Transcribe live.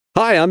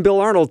Hi, I'm Bill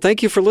Arnold.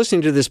 Thank you for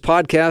listening to this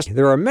podcast.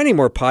 There are many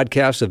more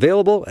podcasts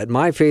available at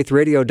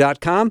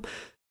myfaithradio.com.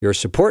 Your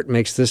support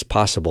makes this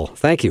possible.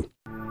 Thank you.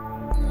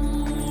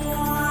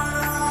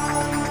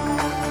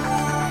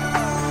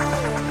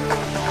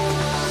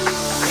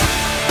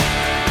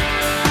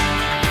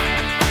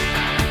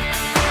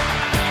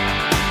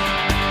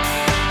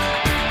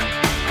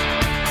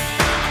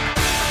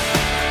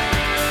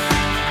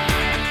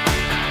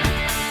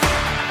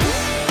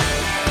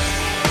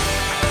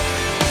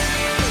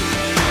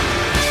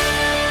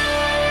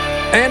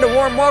 And a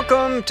warm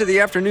welcome to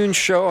the afternoon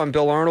show. I'm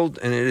Bill Arnold,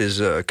 and it is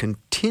a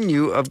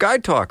continue of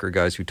Guide Talk, or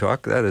Guys Who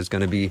Talk. That is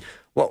going to be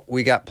what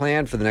we got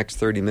planned for the next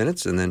 30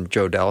 minutes, and then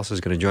Joe Dallas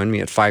is going to join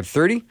me at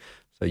 5:30,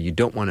 so you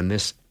don't want to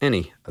miss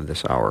any of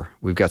this hour.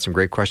 We've got some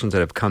great questions that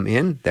have come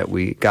in that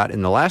we got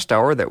in the last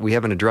hour that we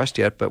haven't addressed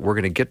yet, but we're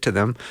going to get to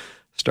them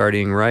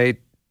starting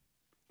right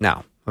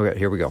now. Okay,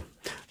 here we go.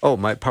 Oh,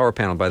 my power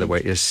panel, by the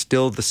way, is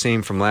still the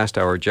same from last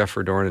hour, Jeff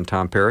Verdorn and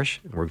Tom Parrish.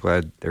 We're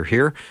glad they're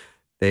here.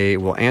 They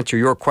will answer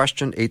your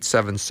question,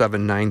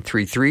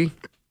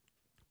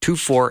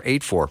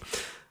 877-933-2484.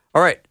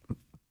 All right.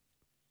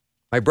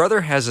 My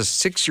brother has a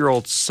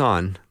 6-year-old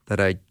son that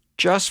I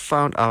just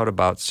found out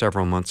about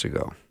several months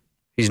ago.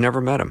 He's never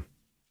met him.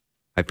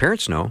 My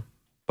parents know,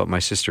 but my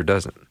sister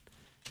doesn't.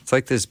 It's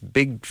like this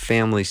big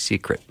family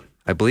secret.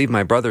 I believe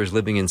my brother is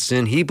living in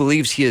sin. He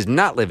believes he is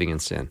not living in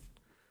sin.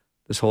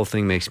 This whole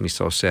thing makes me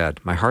so sad.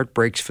 My heart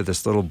breaks for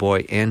this little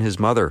boy and his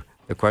mother.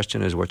 The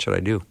question is, what should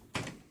I do?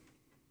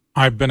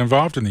 I've been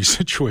involved in these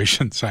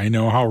situations. I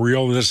know how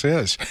real this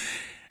is.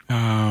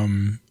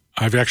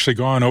 I've actually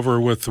gone over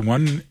with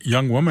one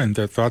young woman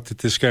that thought that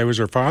this guy was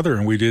her father,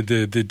 and we did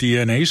the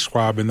DNA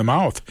swab in the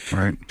mouth.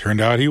 Right. Turned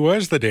out he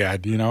was the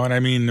dad, and I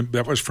mean,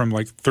 that was from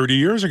like 30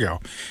 years ago.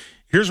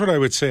 Here's what I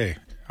would say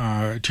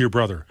to your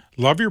brother.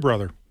 Love your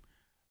brother,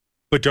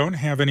 but don't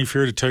have any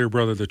fear to tell your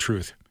brother the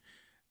truth.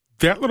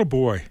 That little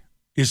boy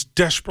is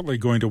desperately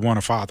going to want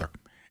a father,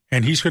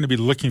 and he's going to be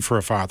looking for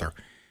a father.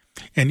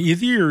 And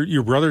either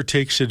your brother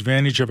takes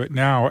advantage of it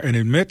now and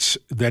admits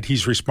that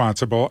he's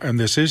responsible and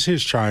this is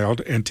his child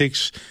and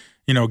gets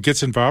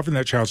involved in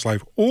that child's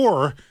life,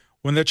 or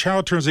when that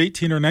child turns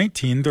 18 or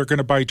 19, they're going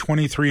to buy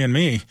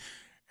 23andMe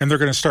and they're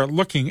going to start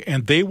looking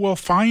and they will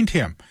find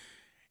him.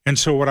 And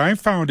so what I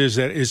found is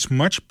that it's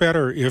much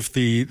better if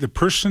the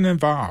person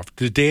involved,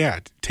 the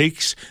dad,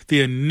 takes the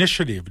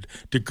initiative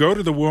to go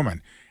to the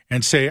woman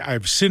and say,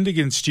 I've sinned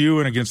against you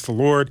and against the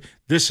Lord.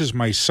 This is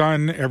my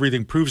son.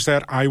 Everything proves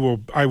that. I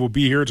will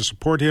be here to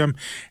support him,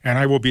 and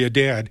I will be a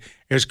dad,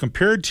 as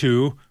compared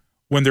to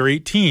when they're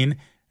 18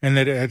 and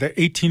that the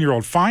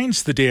 18-year-old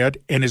finds the dad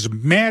and is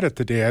mad at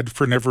the dad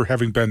for never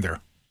having been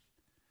there.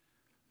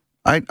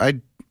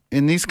 I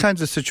in these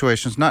kinds of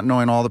situations, not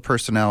knowing all the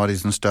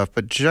personalities and stuff,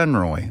 but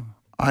generally,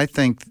 I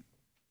think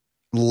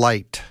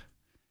light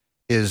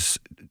is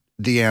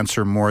the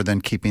answer more than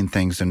keeping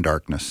things in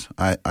darkness.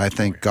 I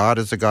think God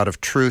is a God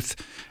of truth,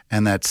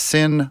 and that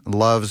sin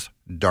loves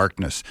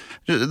darkness.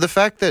 The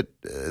fact that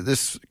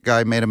this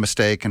guy made a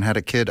mistake and had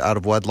a kid out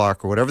of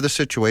wedlock or whatever the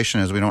situation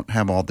is, we don't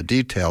have all the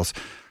details.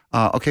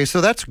 Okay,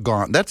 so that's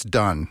gone. That's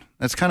done.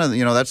 That's kind of,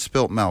 that's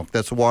spilt milk.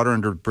 That's water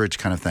under the bridge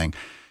kind of thing.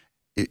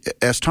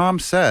 As Tom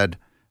said,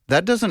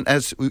 that doesn't,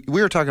 as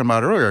we were talking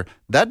about earlier,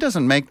 that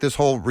doesn't make this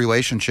whole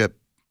relationship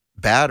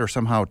bad or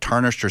somehow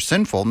tarnished or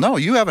sinful. No,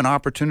 you have an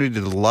opportunity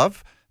to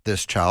love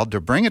this child, to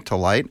bring it to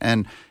light,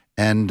 and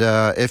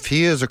if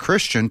he is a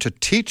Christian, to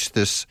teach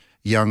this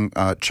young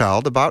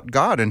child about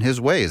God and his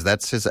ways.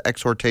 That's his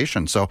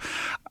exhortation. So,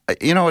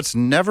 it's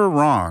never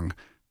wrong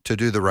to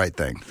do the right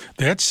thing.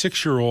 That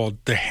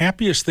 6-year-old, the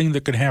happiest thing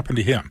that could happen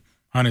to him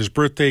on his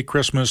birthday,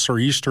 Christmas, or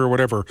Easter, or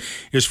whatever,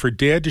 is for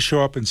dad to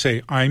show up and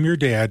say, I'm your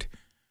dad.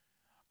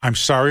 I'm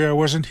sorry I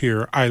wasn't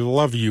here. I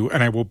love you,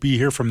 and I will be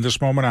here from this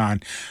moment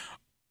on.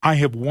 I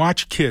have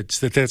watched kids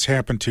that's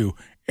happened to,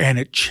 and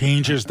it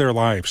changes their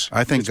lives.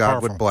 I think it's God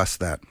powerful. would bless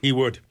that. He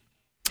would.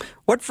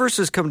 What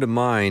verses come to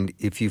mind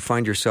if you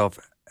find yourself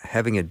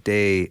having a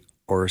day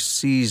or a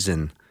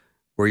season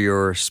where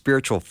your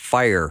spiritual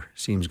fire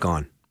seems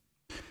gone?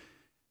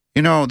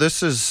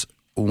 This is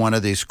one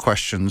of these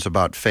questions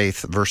about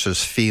faith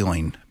versus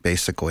feeling,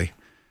 basically.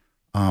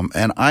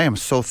 And I am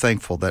so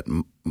thankful that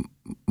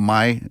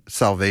my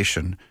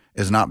salvation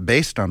is not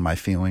based on my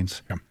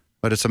feelings. Yeah.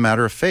 But it's a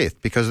matter of faith,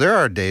 because there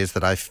are days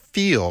that I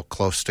feel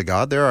close to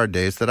God. There are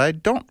days that I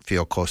don't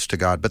feel close to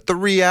God. But the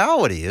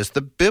reality is,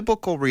 the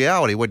biblical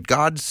reality, what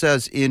God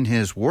says in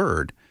his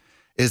word,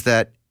 is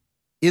that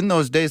in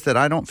those days that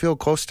I don't feel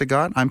close to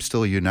God, I'm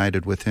still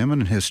united with him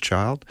and his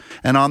child.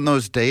 And on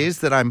those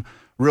days that I'm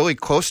really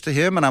close to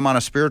him and I'm on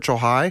a spiritual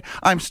high,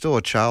 I'm still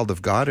a child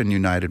of God and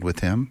united with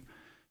him.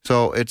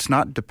 So it's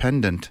not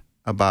dependent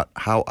about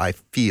how I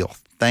feel,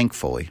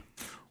 thankfully.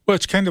 Well,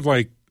 it's kind of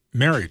like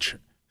marriage.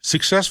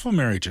 Successful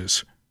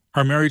marriages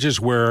are marriages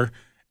where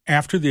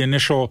after the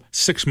initial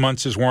 6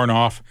 months is worn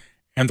off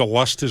and the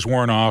lust is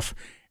worn off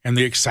and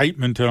the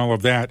excitement and all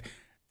of that,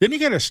 then you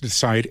got to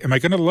decide, am I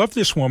going to love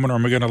this woman or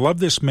am I going to love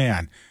this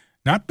man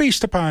not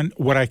based upon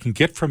what I can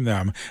get from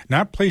them,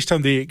 not based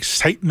on the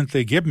excitement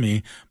they give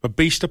me, but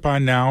based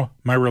upon now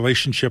my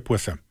relationship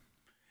with them.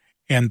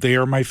 And they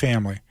are my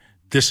family.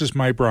 This is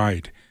my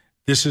bride.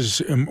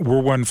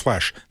 We're one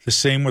flesh. The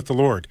same with the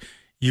Lord.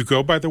 You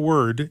go by the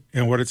word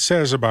and what it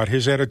says about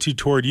his attitude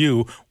toward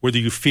you, whether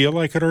you feel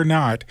like it or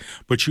not,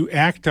 but you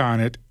act on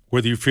it,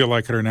 whether you feel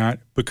like it or not,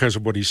 because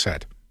of what he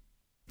said.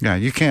 Yeah,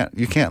 you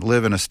can't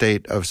live in a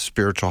state of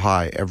spiritual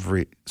high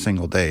every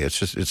single day.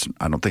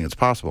 I don't think it's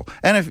possible.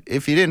 And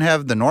if you didn't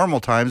have the normal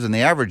times and the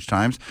average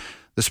times,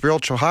 the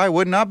spiritual high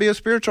would not be a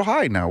spiritual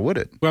high now, would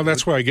it? Well,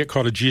 that's why I get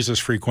called a Jesus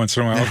freak once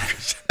in a while.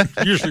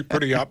 I'm usually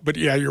pretty up, but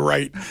yeah, you're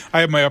right.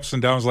 I have my ups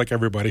and downs like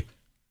everybody.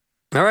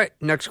 All right,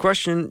 next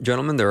question,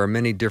 gentlemen. There are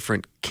many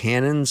different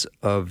canons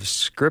of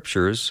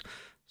scriptures.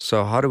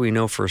 So how do we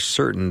know for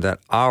certain that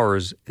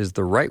ours is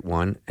the right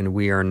one and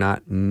we are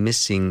not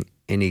missing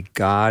any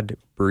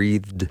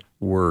God-breathed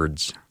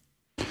words?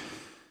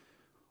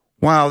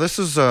 Wow, this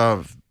is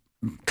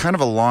kind of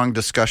a long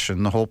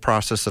discussion, the whole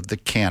process of the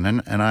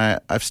canon, and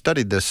I've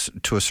studied this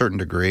to a certain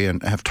degree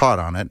and have taught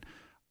on it.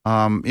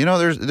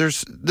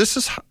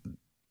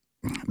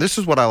 This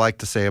is what I like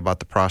to say about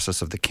the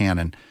process of the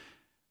canon.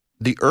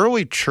 The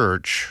early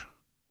church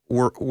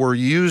were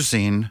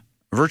using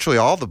virtually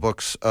all the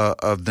books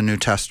of the New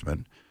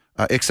Testament,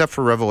 except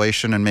for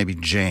Revelation and maybe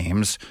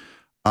James,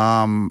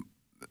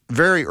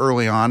 very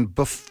early on,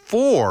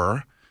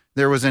 before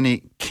there was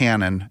any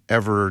canon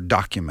ever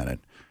documented.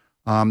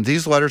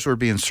 These letters were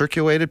being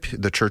circulated.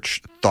 The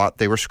church thought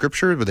they were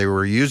scripture, but they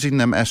were using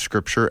them as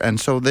scripture, and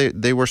so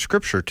they were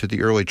scripture to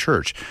the early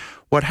church.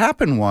 What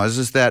happened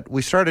is that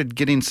we started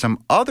getting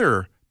some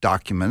other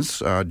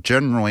documents,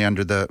 generally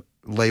under the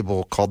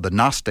label called the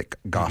Gnostic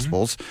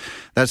Gospels,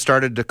 that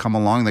started to come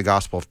along. The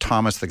Gospel of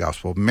Thomas, the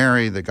Gospel of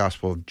Mary, the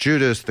Gospel of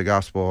Judas, the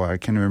Gospel, I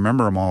can't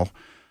remember them all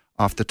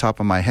off the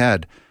top of my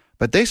head,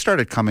 but they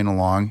started coming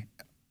along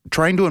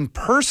trying to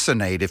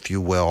impersonate, if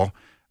you will,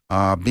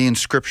 being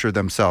scripture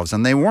themselves,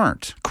 and they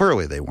weren't.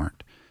 Clearly they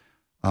weren't.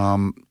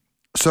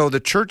 So the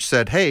church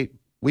said, hey,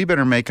 we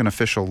better make an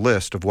official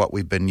list of what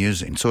we've been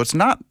using. So it's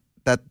not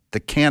that the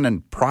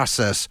canon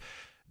process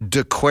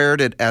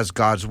declared it as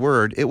God's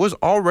word. It was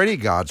already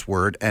God's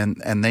word,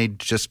 and they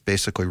just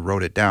basically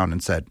wrote it down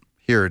and said,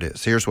 here it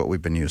is. Here's what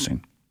we've been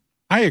using.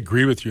 I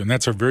agree with you, and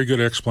that's a very good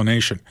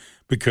explanation,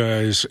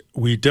 because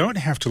we don't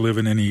have to live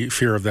in any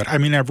fear of that. I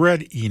mean, I've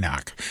read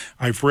Enoch.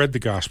 I've read the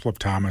Gospel of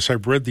Thomas.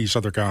 I've read these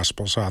other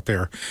Gospels out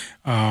there,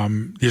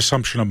 the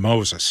Assumption of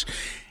Moses.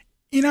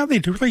 They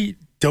really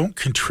don't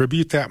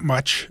contribute that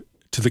much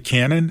to the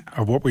canon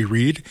of what we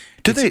read.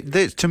 Do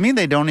they? To me,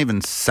 they don't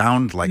even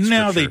sound like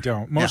scripture. No, they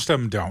don't. Most of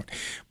them don't.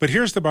 But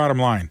here's the bottom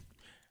line.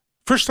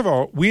 First of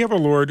all, we have a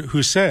Lord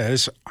who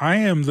says, I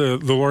am the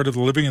Lord of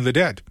the living and the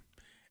dead,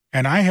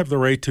 and I have the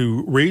right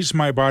to raise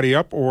my body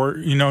up or,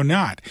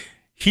 not.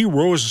 He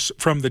rose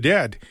from the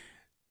dead.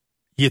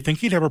 You think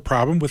he'd have a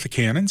problem with the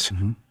canons?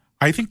 Mm-hmm.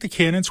 I think the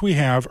canons we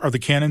have are the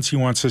canons he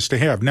wants us to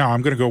have. Now,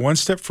 I'm going to go one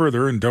step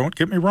further, and don't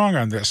get me wrong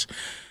on this.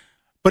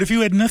 But if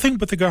you had nothing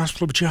but the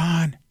Gospel of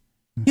John,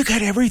 you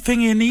got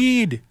everything you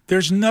need.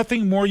 There's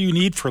nothing more you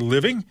need for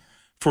living,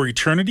 for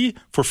eternity,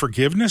 for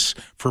forgiveness,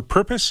 for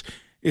purpose.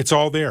 It's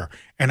all there.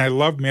 And I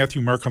love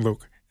Matthew, Mark, and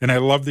Luke. And I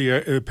love the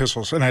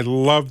epistles. And I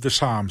love the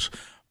Psalms.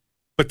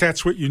 But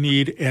that's what you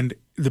need. And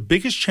the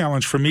biggest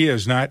challenge for me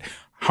is not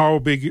how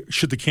big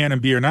should the canon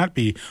be or not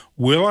be.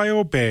 Will I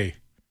obey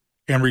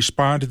and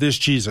respond to this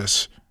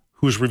Jesus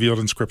who is revealed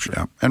in Scripture?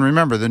 Yeah. And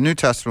remember, the New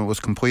Testament was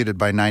completed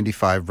by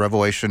 95.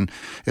 Revelation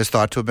is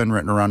thought to have been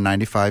written around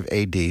 95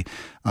 A.D.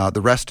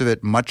 The rest of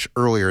it much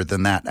earlier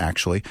than that,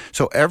 actually.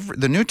 So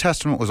the New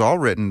Testament was all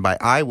written by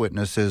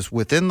eyewitnesses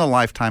within the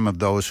lifetime of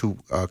those who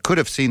could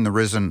have seen the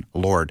risen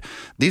Lord.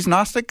 These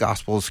Gnostic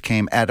Gospels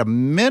came at a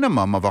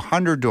minimum of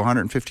 100 to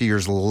 150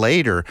 years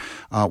later,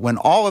 when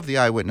all of the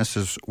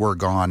eyewitnesses were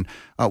gone.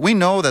 We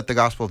know that the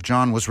Gospel of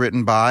John was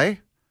written by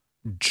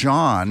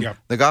John. Yep.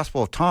 The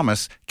Gospel of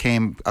Thomas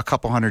came a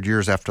couple hundred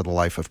years after the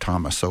life of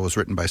Thomas, so it was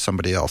written by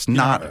somebody else,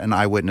 not an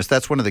eyewitness.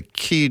 That's one of the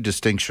key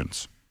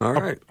distinctions. All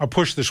right. I'll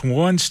push this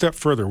one step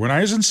further. When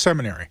I was in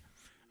seminary,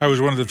 I was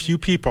one of the few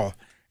people,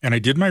 and I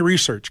did my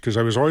research because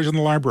I was always in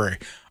the library.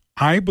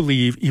 I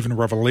believe even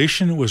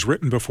Revelation was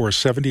written before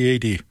 70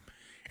 A.D.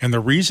 And the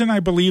reason I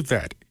believe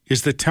that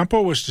is the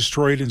temple was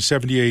destroyed in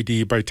 70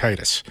 A.D. by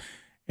Titus,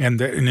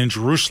 and in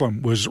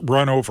Jerusalem was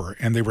run over,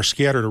 and they were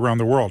scattered around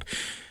the world.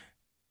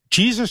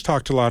 Jesus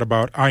talked a lot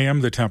about, I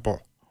am the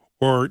temple,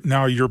 or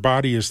now your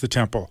body is the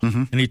temple.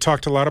 Mm-hmm. And he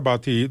talked a lot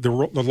about the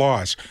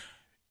laws.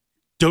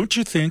 Don't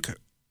you think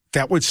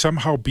that would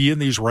somehow be in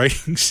these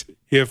writings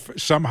if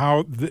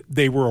somehow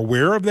they were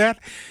aware of that?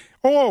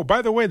 Oh,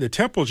 by the way, the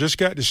temple just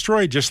got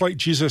destroyed just like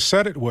Jesus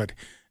said it would.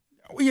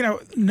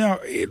 No,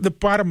 the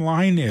bottom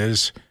line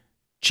is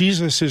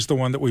Jesus is the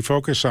one that we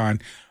focus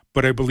on,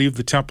 but I believe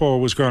the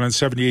temple was gone in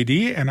 70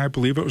 AD, and I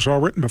believe it was all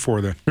written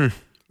before then.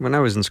 When I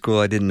was in school,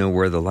 I didn't know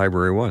where the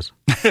library was.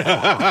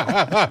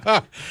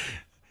 I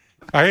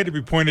had to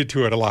be pointed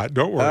to it a lot.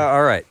 Don't worry.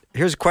 All right.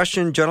 Here's a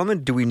question,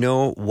 gentlemen. Do we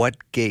know what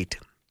gate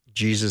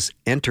Jesus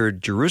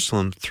entered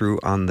Jerusalem through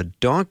on the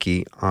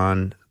donkey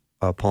on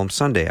Palm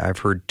Sunday? I've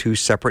heard two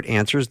separate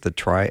answers, the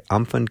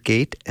triumphant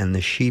gate and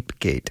the sheep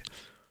gate.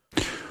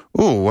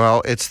 Oh,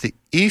 well, it's the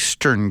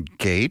eastern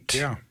gate.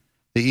 Yeah.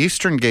 The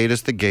eastern gate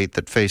is the gate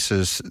that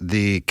faces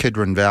the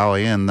Kidron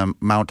Valley and the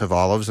Mount of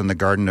Olives and the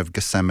Garden of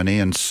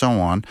Gethsemane and so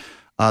on.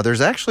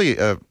 There's actually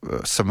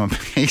some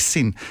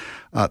amazing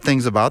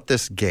things about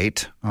this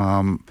gate.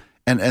 And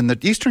the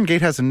eastern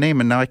gate has a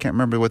name, and now I can't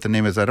remember what the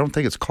name is. I don't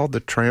think it's called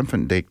the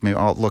Triumphant Gate. Maybe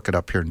I'll look it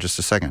up here in just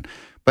a second.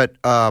 But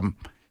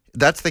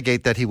that's the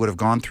gate that he would have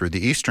gone through,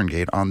 the eastern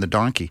gate on the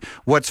donkey.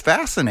 What's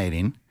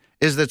fascinating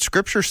is that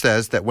Scripture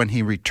says that when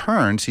he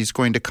returns, he's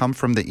going to come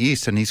from the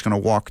east and he's going to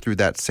walk through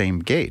that same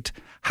gate.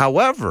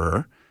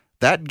 However,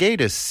 that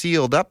gate is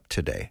sealed up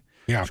today.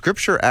 Yeah.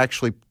 Scripture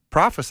actually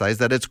prophesies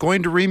that it's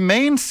going to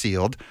remain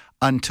sealed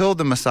until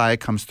the Messiah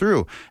comes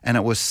through. And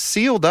it was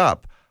sealed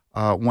up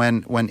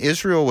when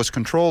Israel was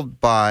controlled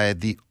by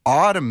the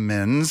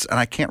Ottomans, and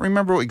I can't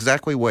remember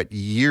exactly what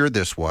year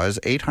this was.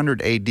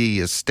 800 AD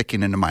is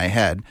sticking into my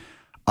head.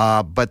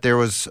 But there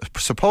was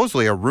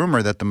supposedly a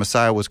rumor that the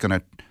Messiah was going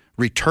to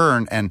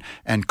return and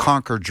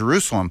conquer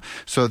Jerusalem.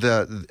 So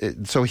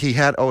he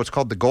had, it's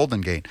called the Golden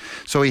Gate.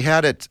 So he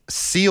had it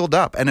sealed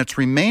up, and it's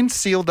remained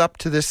sealed up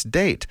to this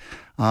date.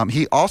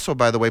 He also,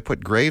 by the way,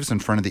 put graves in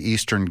front of the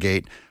eastern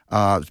gate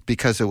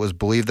because it was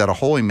believed that a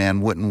holy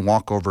man wouldn't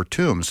walk over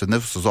tombs. And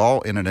this was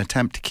all in an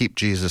attempt to keep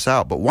Jesus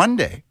out. But one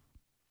day,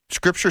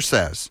 Scripture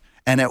says,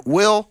 and it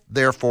will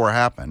therefore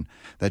happen,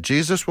 that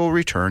Jesus will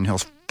return.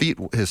 His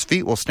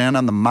feet will stand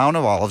on the Mount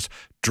of Olives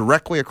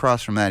directly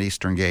across from that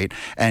eastern gate,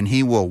 and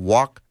he will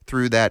walk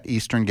through that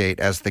eastern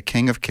gate as the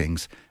King of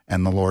Kings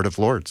and the Lord of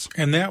Lords.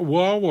 And that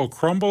wall will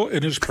crumble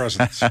in his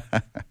presence.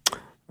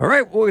 All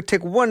right, we'll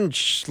take one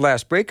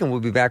last break, and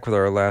we'll be back with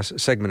our last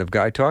segment of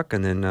Guy Talk,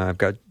 and then I've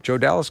got Joe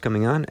Dallas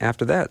coming on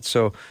after that,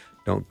 so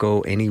don't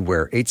go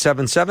anywhere.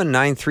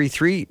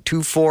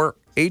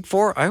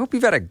 877-933-2484. I hope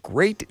you've had a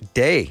great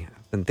day.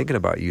 I've been thinking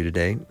about you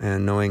today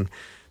and knowing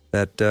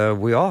that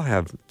we all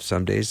have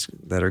some days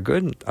that are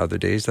good and other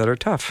days that are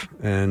tough.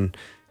 And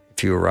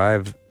if you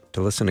arrive to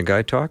listen to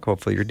Guy Talk,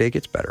 hopefully your day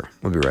gets better.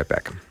 We'll be right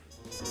back.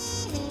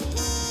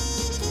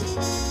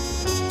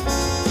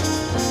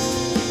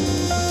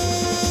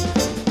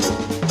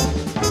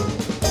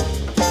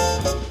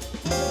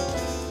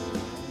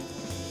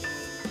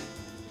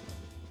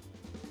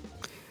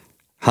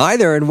 Hi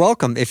there and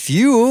welcome. If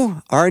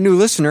you are a new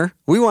listener,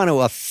 we want to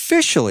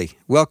officially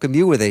welcome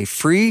you with a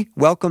free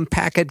welcome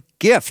packet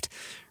gift.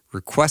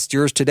 Request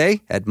yours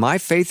today at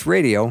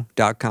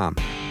myfaithradio.com.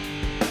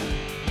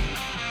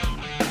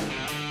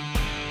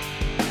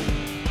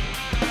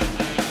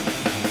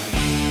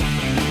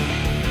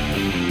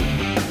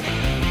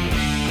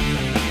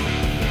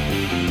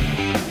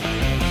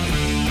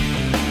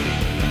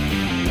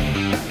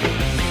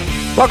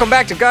 Welcome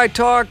back to Guy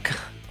Talk.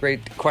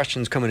 Great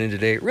questions coming in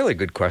today. Really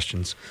good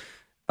questions.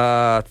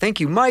 Thank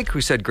you, Mike, who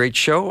said, great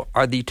show.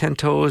 Are the 10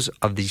 toes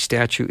of the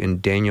statue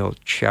in Daniel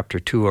chapter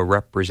 2 a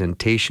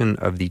representation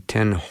of the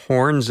 10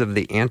 horns of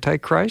the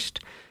Antichrist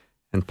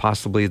and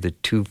possibly the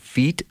 2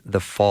 feet,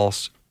 the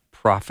false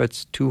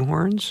prophet's 2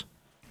 horns?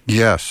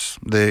 Yes.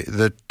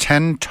 The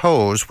 10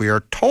 toes, we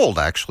are told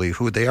actually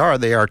who they are.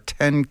 They are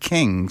 10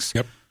 kings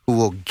who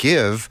will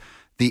give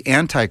the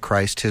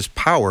Antichrist his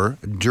power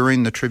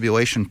during the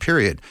tribulation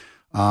period.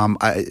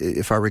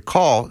 If I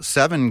recall,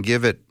 7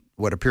 give it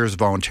what appears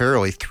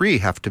voluntarily. 3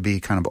 have to be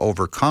kind of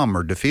overcome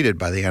or defeated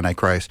by the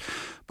Antichrist.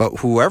 But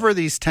whoever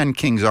these 10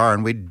 kings are,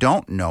 and we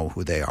don't know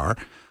who they are,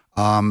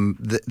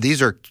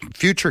 these are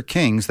future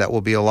kings that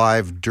will be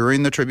alive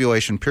during the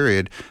tribulation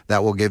period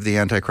that will give the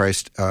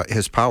Antichrist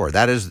his power.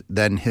 That is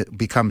then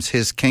becomes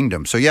his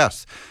kingdom. So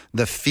yes,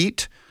 the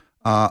feet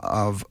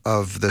of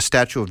the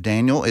statue of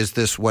Daniel is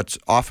this what's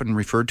often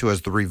referred to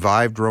as the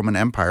revived Roman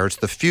Empire. It's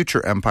the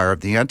future empire of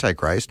the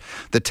Antichrist.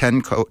 The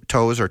 10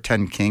 toes are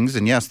 10 kings,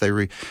 and yes, they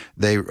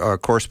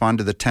correspond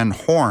to the 10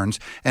 horns.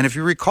 And if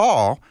you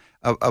recall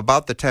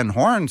about the 10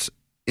 horns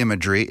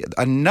imagery,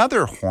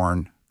 another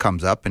horn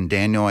comes up in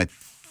Daniel. I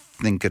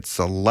think it's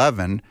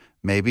 11,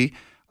 maybe,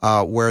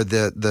 where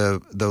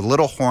the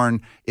little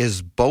horn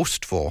is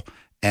boastful.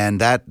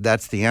 And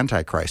that's the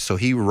Antichrist. So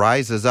he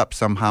rises up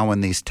somehow in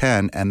these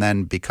 10 and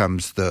then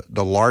becomes the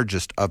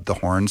largest of the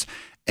horns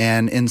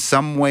and in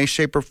some way,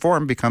 shape, or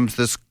form becomes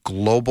this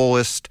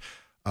globalist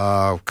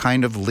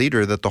kind of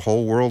leader that the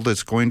whole world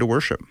is going to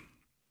worship.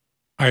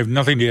 I have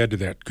nothing to add to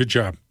that. Good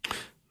job.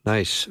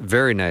 Nice.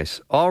 Very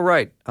nice. All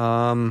right.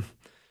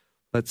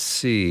 Let's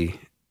see.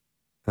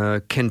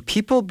 Can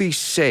people be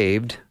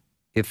saved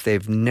if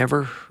they've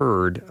never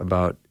heard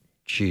about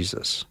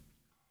Jesus?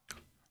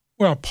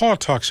 Well, Paul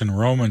talks in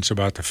Romans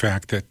about the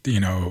fact that,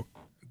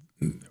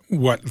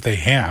 what they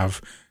have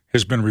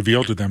has been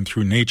revealed to them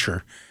through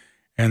nature,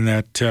 and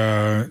that,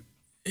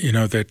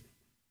 that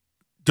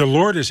the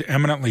Lord is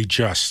eminently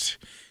just.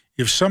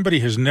 If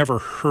somebody has never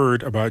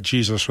heard about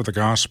Jesus or the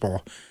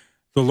gospel,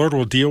 the Lord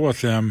will deal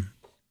with them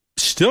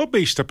still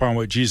based upon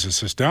what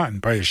Jesus has done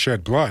by his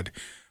shed blood,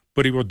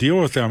 but he will deal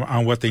with them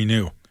on what they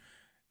knew.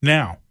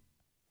 Now,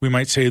 we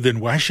might say, then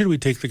why should we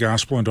take the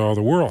gospel into all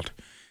the world?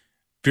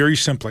 Very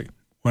simply,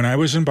 when I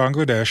was in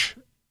Bangladesh,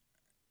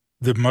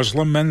 the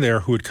Muslim men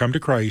there who had come to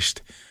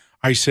Christ,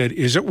 I said,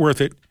 is it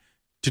worth it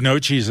to know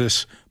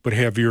Jesus, but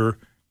have your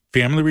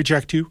family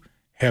reject you,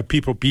 have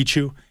people beat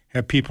you,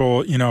 have people,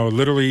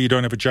 literally you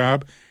don't have a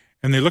job?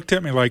 And they looked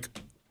at me like,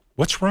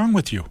 what's wrong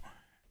with you?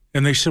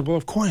 And they said, well,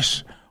 of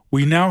course.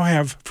 We now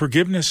have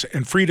forgiveness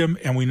and freedom,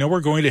 and we know we're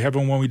going to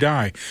heaven when we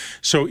die.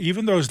 So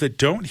even those that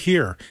don't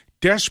hear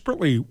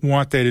desperately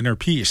want that inner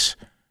peace.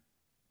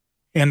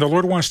 And the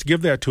Lord wants to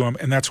give that to them,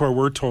 and that's why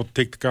we're told to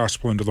take the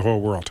gospel into the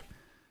whole world.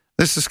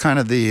 This is kind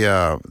of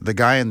the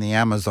guy in the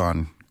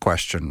Amazon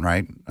question,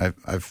 right?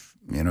 I've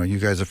you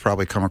guys have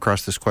probably come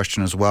across this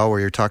question as well, where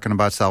you're talking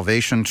about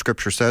salvation.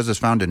 Scripture says is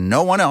found in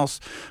no one else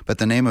but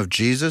the name of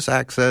Jesus.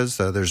 Acts says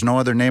there's no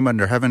other name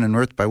under heaven and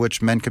earth by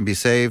which men can be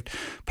saved.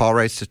 Paul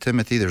writes to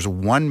Timothy, there's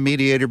one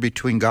mediator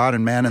between God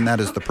and man, and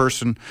that is the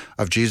person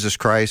of Jesus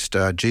Christ.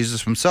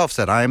 Jesus himself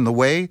said, I am the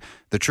way,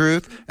 the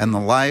truth, and the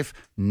life.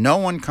 No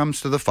one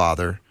comes to the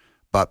Father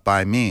but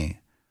by me.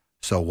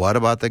 So what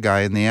about the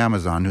guy in the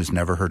Amazon who's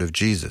never heard of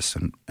Jesus?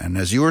 And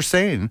as you were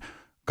saying,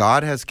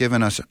 God has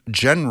given us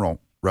general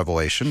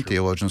revelation. Sure.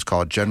 Theologians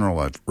call it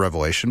general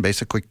revelation,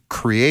 basically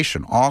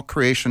creation. All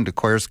creation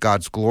declares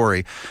God's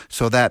glory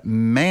so that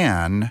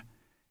man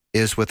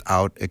is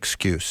without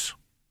excuse.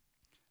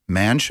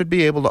 Man should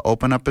be able to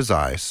open up his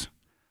eyes,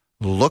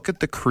 look at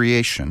the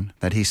creation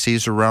that he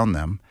sees around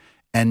them,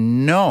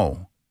 and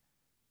know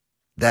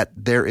that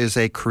there is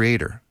a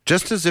creator.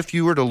 Just as if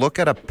you were to look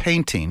at a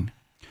painting,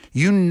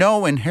 you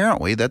know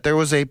inherently that there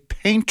was a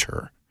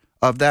painter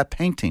of that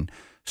painting.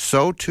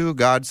 So too,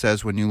 God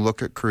says when you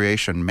look at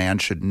creation, man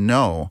should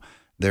know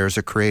there's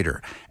a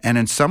creator. And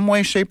in some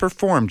way, shape, or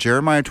form,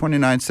 Jeremiah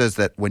 29 says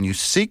that when you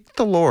seek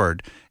the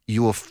Lord,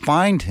 you will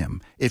find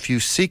him if you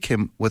seek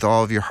him with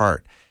all of your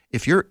heart.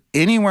 If you're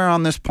anywhere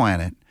on this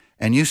planet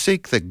and you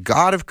seek the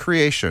God of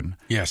creation,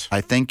 yes,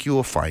 I think you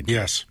will find him.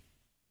 Yes.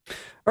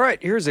 All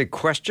right, here's a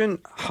question.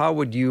 How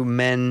would you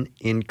men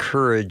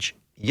encourage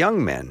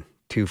young men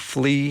to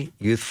flee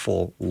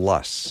youthful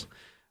lusts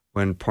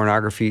when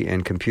pornography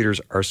and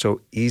computers are so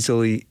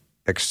easily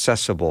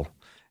accessible,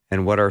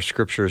 and what are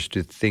scriptures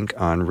to think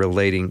on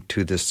relating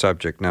to this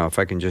subject? Now, if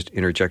I can just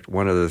interject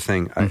one other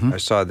thing. I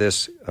saw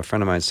this, a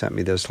friend of mine sent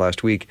me this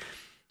last week,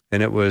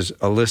 and it was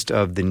a list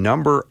of the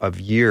number of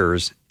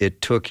years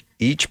it took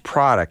each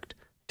product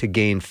to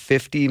gain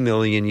 50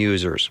 million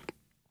users.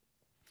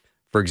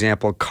 For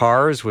example,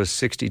 Cars was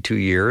 62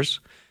 years,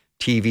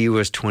 TV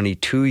was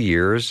 22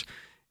 years,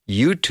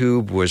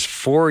 YouTube was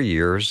 4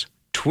 years,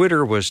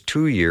 Twitter was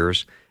 2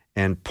 years,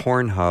 and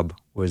Pornhub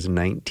was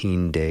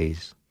 19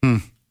 days.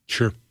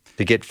 Sure.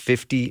 To get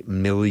 50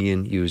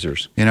 million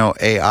users.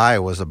 AI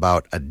was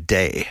about a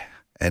day,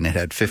 and it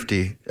had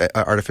 50,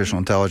 artificial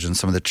intelligence,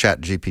 some of the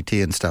chat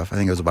GPT and stuff. I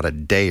think it was about a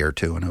day or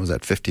two, and it was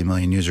at 50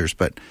 million users.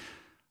 But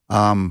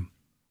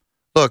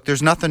look,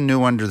 there's nothing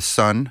new under the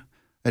sun.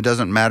 It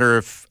doesn't matter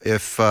if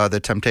the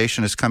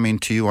temptation is coming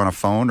to you on a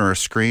phone or a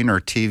screen or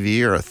a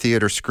TV or a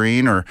theater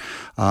screen or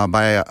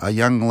by a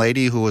young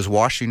lady who was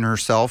washing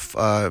herself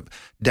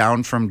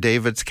down from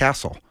David's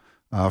castle,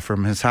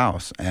 from his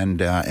house,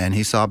 and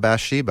he saw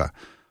Bathsheba.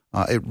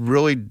 It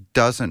really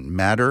doesn't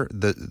matter.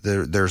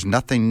 There's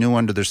nothing new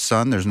under the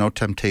sun. There's no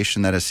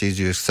temptation that sees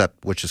you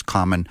except which is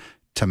common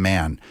to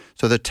man.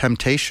 So the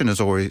temptation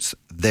is always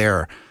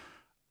there.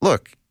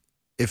 Look,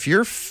 if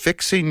you're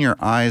fixing your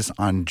eyes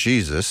on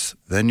Jesus,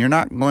 then you're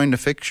not going to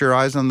fix your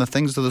eyes on the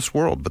things of this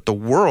world. But the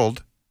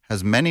world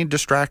has many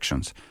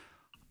distractions.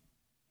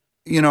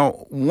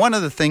 One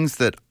of the things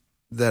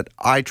that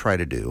I try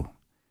to do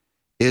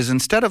is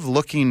instead of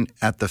looking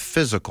at the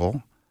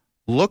physical,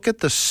 look at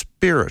the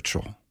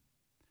spiritual.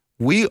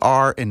 We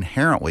are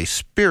inherently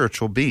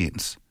spiritual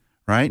beings,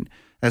 right?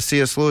 As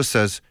C.S. Lewis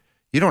says,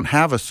 you don't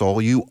have a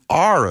soul, you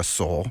are a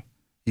soul.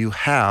 You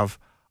have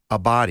a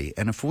body.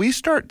 And if we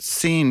start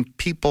seeing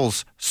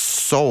people's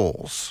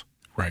souls,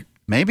 right,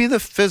 maybe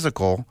the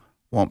physical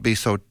won't be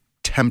so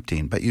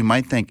tempting, but you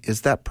might think,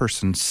 is that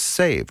person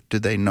saved? Do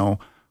they know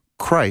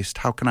Christ?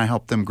 How can I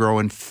help them grow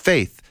in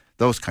faith?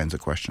 Those kinds of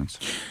questions.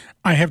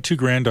 I have 2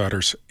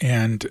 granddaughters,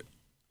 and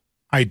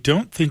I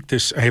don't think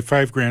I have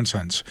 5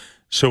 grandsons.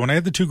 So when I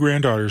had the 2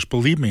 granddaughters,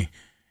 believe me,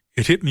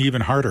 it hit me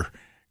even harder,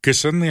 because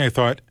suddenly I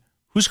thought,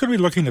 who's going to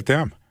be looking at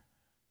them?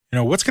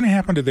 What's going to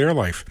happen to their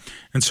life?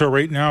 And so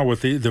right now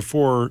with the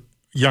 4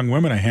 young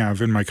women I have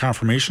in my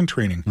confirmation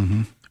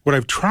training, what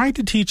I've tried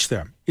to teach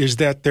them is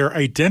that their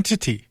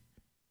identity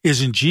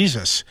is in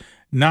Jesus,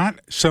 not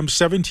some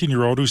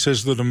 17-year-old who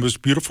says they're the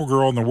most beautiful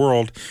girl in the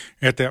world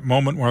at that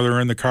moment while they're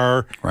in the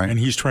car and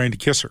he's trying to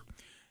kiss her.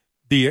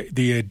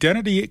 The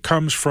identity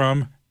comes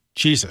from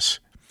Jesus.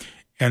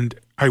 And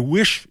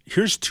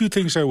here's 2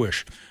 things I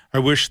wish. I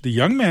wish the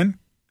young men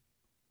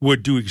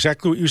would do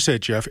exactly what you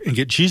said, Jeff, and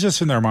get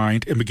Jesus in their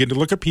mind and begin to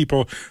look at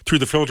people through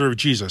the filter of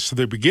Jesus. So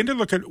they begin to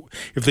look at,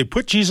 if they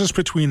put Jesus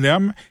between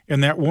them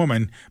and that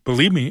woman,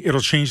 believe me, it'll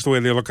change the way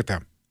they look at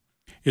them.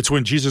 It's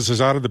when Jesus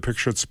is out of the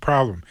picture it's a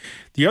problem.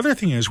 The other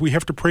thing is we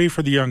have to pray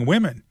for the young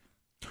women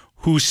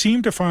who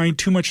seem to find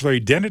too much of their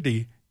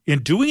identity in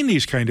doing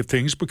these kind of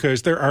things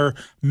because there are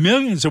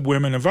millions of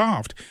women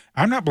involved.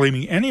 I'm not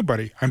blaming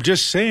anybody. I'm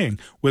just saying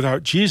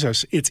without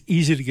Jesus, it's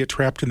easy to get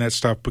trapped in that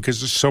stuff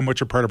because it's so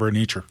much a part of our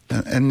nature.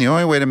 And the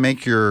only way to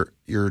make your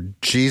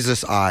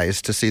Jesus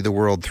eyes to see the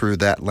world through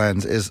that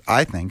lens is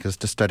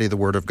to study the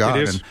Word of God.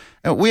 It is.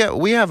 And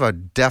we have a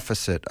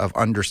deficit of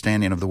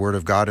understanding of the Word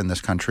of God in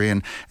this country.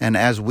 And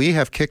as we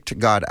have kicked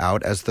God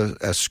out, as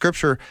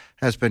Scripture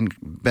has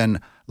been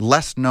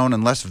less known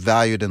and less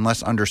valued and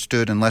less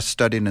understood and less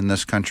studied in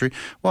this country,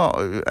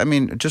 well, I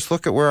mean, just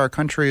look at where our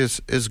country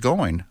is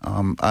going.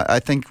 I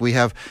think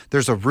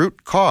there's a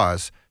root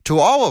cause to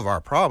all of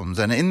our problems.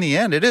 And in the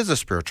end, it is a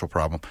spiritual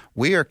problem.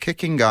 We are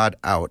kicking God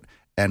out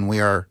and we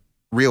are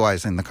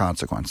realizing the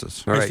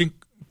consequences. All right.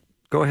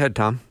 Go ahead,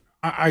 Tom.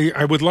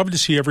 I would love to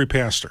see every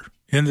pastor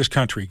in this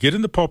country get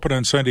in the pulpit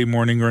on Sunday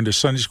morning or into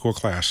Sunday school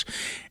class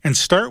and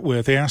start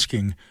with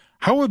asking,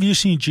 how have you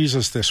seen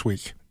Jesus this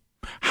week?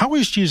 How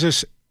has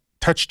Jesus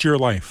touched your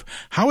life?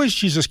 How has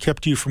Jesus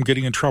kept you from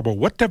getting in trouble?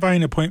 What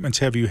divine appointments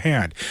have you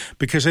had?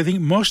 Because I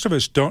think most of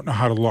us don't know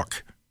how to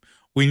look.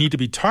 We need to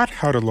be taught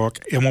how to look,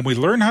 and when we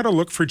learn how to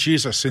look for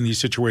Jesus in these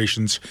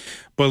situations,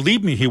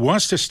 believe me, he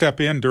wants to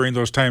step in during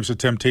those times of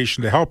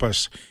temptation to help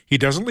us. He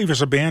doesn't leave us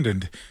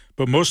abandoned,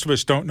 but most of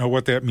us don't know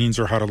what that means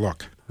or how to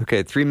look.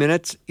 Okay, 3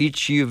 minutes.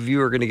 Each of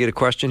you are going to get a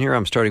question here.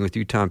 I'm starting with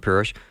you, Tom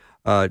Parrish.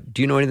 Do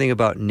you know anything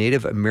about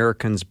Native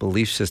Americans'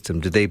 belief system?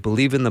 Do they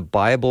believe in the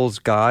Bible's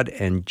God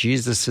and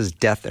Jesus'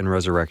 death and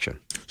resurrection?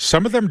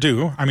 Some of them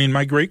do. I mean,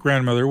 my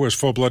great-grandmother was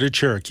full-blooded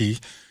Cherokee,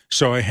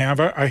 so I have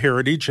a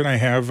heritage and I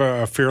have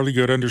a fairly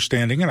good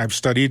understanding, and I've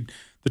studied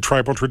the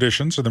tribal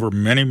traditions, and there were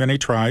many, many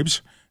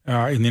tribes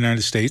in the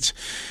United States.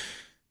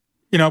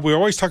 You know, we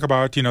always talk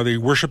about, they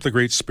worship the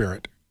Great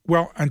Spirit.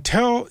 Well,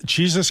 until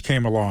Jesus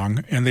came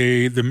along and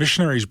the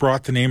missionaries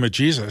brought the name of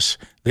Jesus,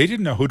 they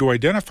didn't know who to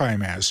identify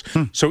him as.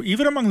 So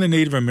even among the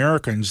Native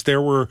Americans,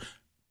 there were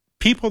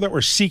people that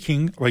were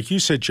seeking, like you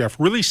said, Jeff,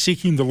 really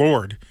seeking the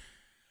Lord.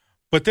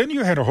 But then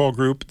you had a whole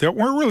group that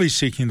weren't really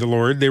seeking the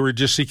Lord. They were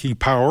just seeking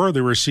power.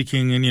 They were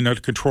seeking, to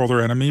control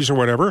their enemies or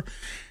whatever.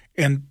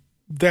 And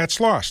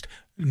that's lost.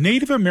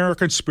 Native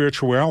American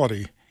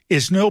spirituality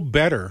is no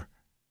better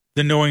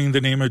than knowing the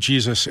name of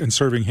Jesus and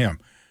serving him.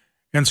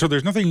 And so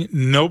there's nothing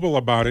noble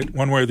about it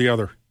one way or the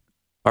other.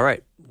 All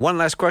right. One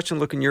last question.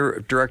 Look in your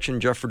direction,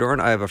 Jeff Verdorn.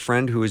 I have a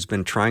friend who has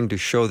been trying to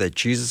show that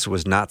Jesus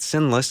was not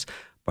sinless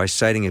by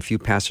citing a few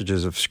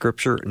passages of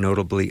Scripture,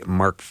 notably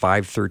Mark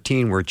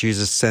 5:13, where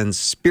Jesus sends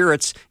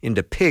spirits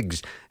into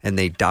pigs and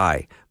they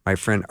die. My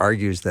friend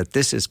argues that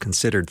this is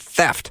considered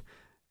theft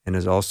and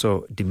is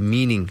also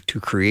demeaning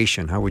to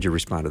creation. How would you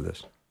respond to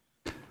this?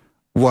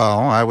 Well,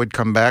 I would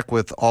come back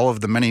with all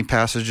of the many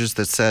passages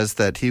that says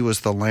that he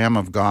was the Lamb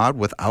of God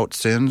without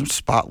sin,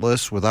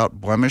 spotless, without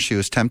blemish. He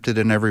was tempted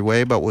in every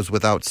way, but was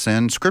without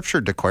sin.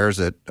 Scripture declares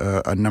it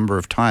a number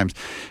of times.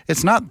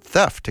 It's not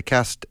theft to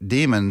cast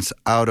demons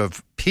out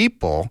of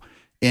people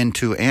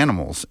into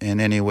animals in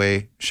any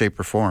way, shape,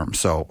 or form.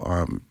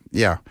 So,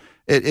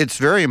 it's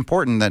very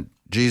important that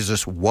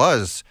Jesus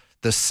was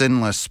the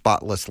sinless,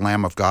 spotless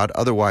Lamb of God.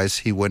 Otherwise,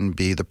 he wouldn't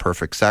be the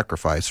perfect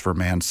sacrifice for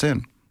man's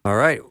sin. All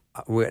right.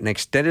 We're an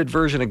extended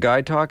version of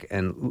Guide Talk,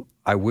 and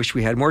I wish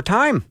we had more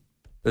time.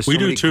 There's so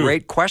many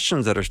great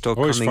questions that are still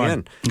Always coming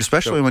in.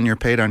 Especially when you're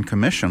paid on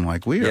commission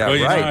like we are. Yeah,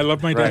 Well, right. I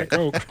love my Diet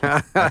Coke.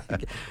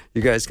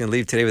 You guys can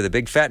leave today with a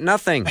big fat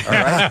nothing. All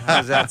right? How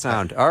does that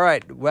sound? All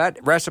right. That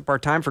wraps up our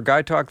time for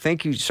Guide Talk.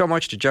 Thank you so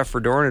much to Jeff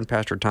Verdorn and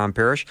Pastor Tom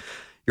Parrish.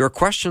 Your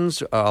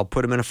questions, I'll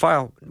put them in a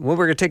file. Well,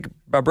 we're going to take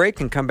a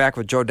break and come back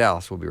with Joe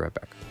Dallas. We'll be right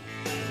back.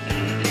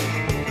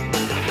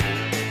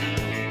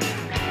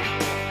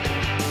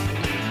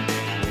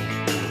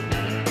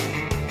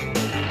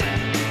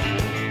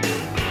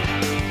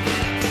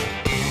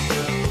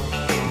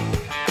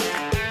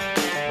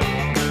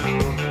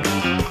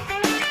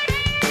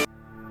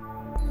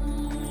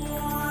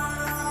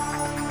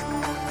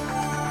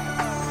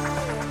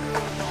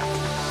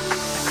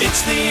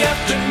 It's the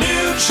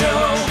afternoon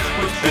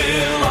show with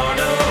Bill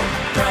Arnold.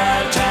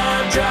 Prime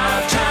time,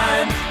 drive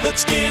time.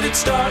 Let's get it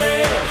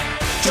started.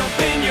 Jump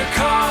in your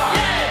car.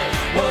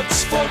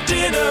 What's for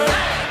dinner?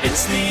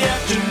 It's the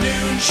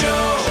afternoon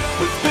show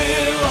with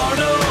Bill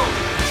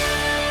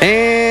Arnold.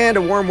 And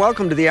a warm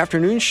welcome to the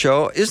afternoon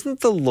show.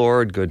 Isn't the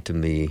Lord good to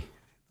me?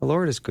 The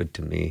Lord is good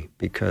to me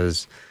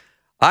because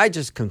I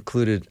just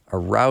concluded a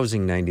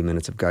rousing 90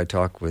 minutes of Guide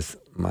Talk with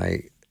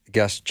my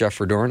guest, Jeff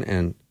Verdorn,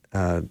 and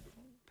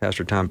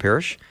Pastor Tom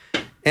Parrish.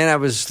 And I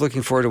was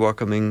looking forward to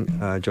welcoming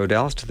Joe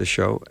Dallas to the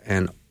show.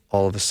 And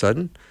all of a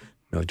sudden,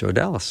 no Joe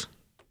Dallas.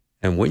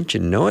 And wouldn't you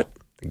know it,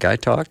 the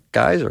Guide Talk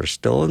guys are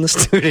still in the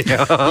studio.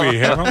 We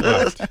haven't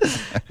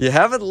left. You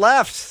haven't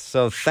left.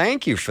 So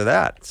thank you for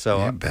that.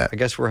 So You bet. I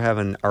guess we're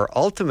having our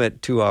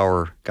ultimate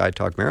 2-hour Guide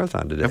Talk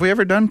marathon today. Have we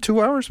ever done 2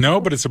 hours?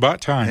 No, but it's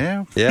about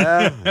time.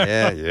 Yeah.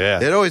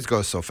 Yeah. It always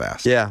goes so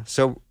fast. Yeah.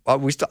 So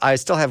I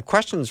still have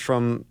questions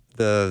from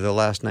the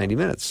last 90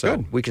 minutes. So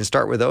Good. we can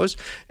start with those.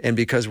 And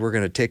because we're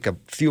going to take a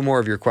few more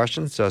of your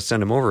questions,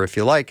 send them over if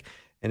you like.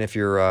 And if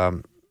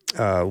you're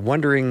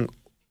wondering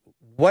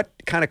what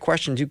kind of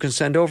questions you can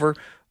send over,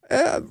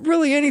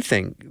 really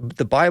anything.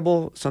 The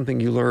Bible, something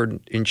you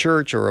learned in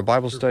church or a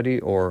Bible study,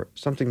 or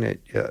something that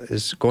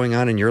is going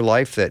on in your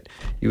life that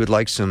you would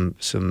like some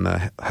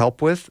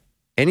help with,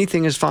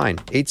 anything is fine.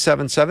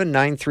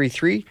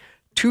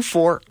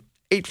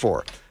 877-933-2484.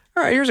 All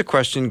right, here's a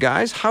question,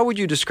 guys. How would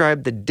you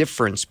describe the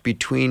difference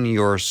between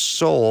your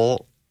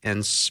soul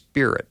and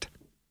spirit?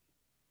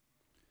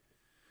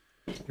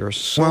 Your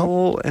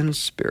soul and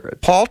spirit.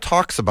 Paul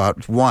talks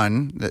about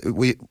one,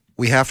 we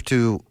have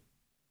to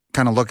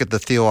kind of look at the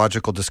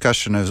theological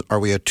discussion of, are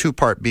we a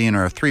two-part being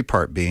or a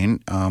three-part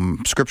being?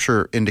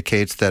 Scripture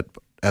indicates that,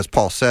 as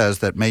Paul says,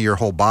 that may your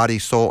whole body,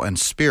 soul, and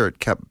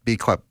spirit be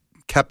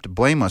kept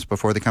blameless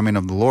before the coming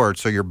of the Lord.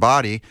 So your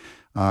body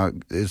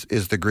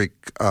is the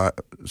Greek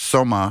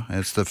soma.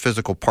 It's the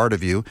physical part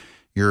of you.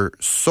 Your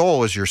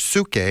soul is your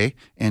suke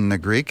in the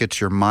Greek. It's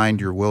your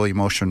mind, your will,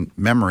 emotion,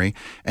 memory.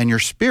 And your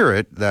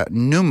spirit, that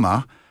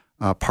pneuma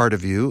part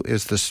of you,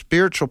 is the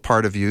spiritual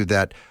part of you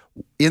that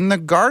in the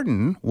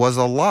garden was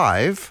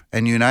alive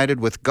and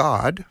united with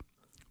God.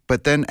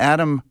 But then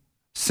Adam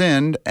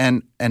sinned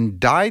and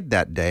died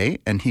that day,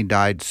 and he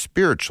died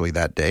spiritually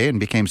that day and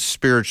became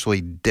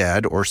spiritually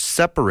dead or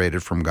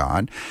separated from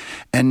God.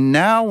 And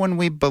now when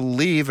we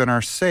believe and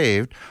are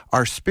saved,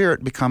 our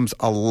spirit becomes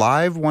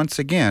alive once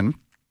again.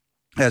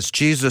 As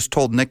Jesus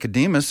told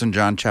Nicodemus in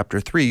John chapter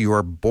 3, you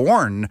are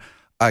born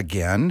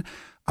again.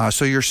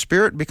 So your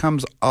spirit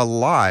becomes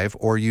alive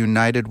or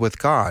united with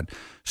God.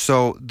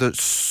 So the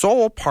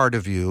soul part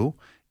of you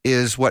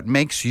is what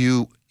makes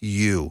you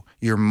you,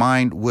 your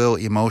mind, will,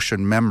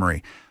 emotion,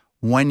 memory.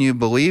 When you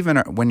believe in,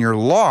 when you're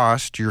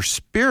lost, your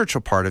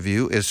spiritual part of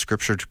you, is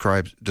Scripture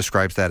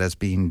describes that as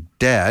being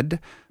dead.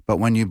 But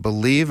when you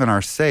believe and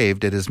are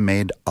saved, it is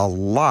made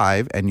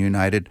alive and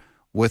united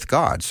with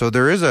God. So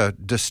there is a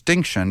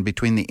distinction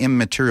between the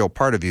immaterial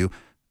part of you,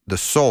 the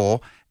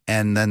soul,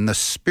 and then the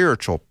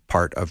spiritual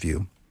part of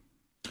you.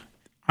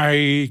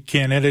 I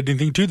can't add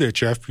anything to that,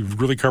 Jeff.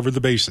 You've really covered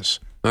the basis.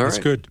 That's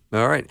good.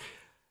 All right.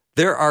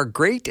 There are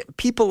great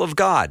people of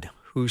God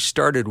who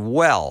started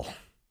well,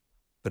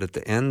 but at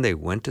the end they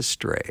went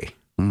astray.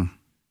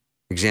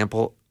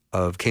 Example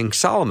of King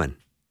Solomon.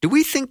 Do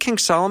we think King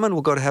Solomon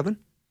will go to heaven?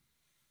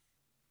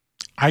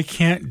 I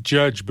can't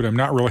judge, but I'm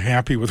not real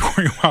happy with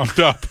where he wound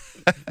up.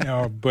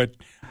 But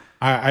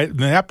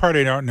that part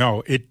I don't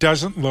know. It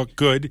doesn't look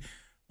good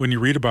when you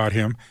read about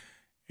him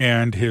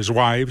and his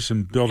wives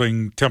and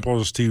building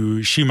temples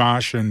to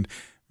Shamash and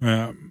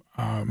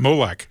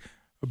Molech.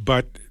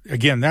 But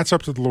again, that's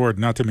up to the Lord,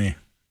 not to me.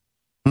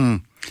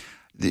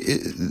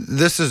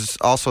 This is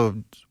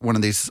also one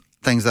of these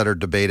things that are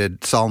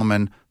debated.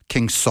 Solomon,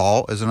 King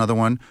Saul is another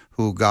one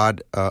who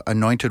God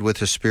anointed with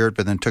his spirit,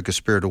 but then took his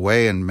spirit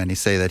away, and many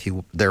say that he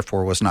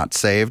therefore was not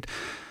saved.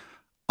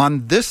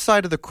 On this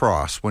side of the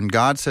cross, when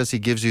God says he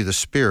gives you the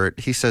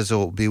spirit, he says it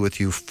will be with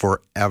you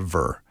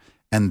forever.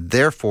 And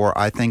therefore,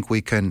 I think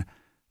we can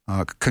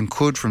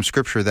conclude from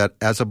Scripture that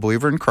as a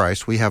believer in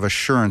Christ, we have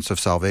assurance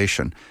of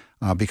salvation.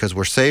 Because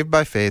we're saved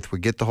by faith, we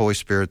get the Holy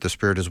Spirit, the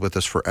Spirit is with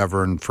us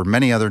forever, and for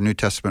many other New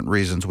Testament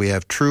reasons, we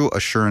have true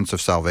assurance of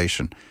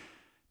salvation.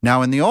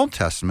 Now, in the Old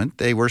Testament,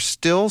 they were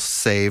still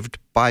saved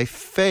by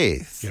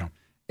faith. Yeah.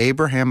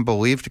 Abraham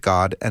believed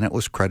God, and it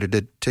was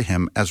credited to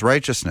him as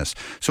righteousness.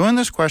 So in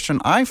this question,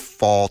 I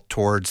fall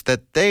towards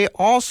that they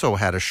also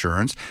had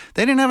assurance.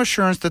 They didn't have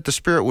assurance that the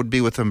Spirit would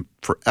be with them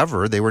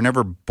forever. They were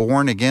never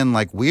born again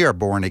like we are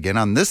born again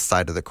on this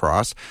side of the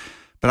cross.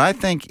 But I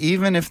think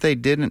even if they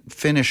didn't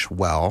finish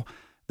well,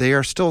 they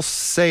are still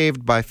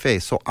saved by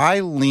faith. So I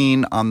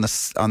lean on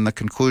the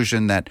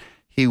conclusion that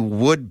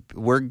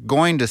we're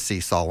going to see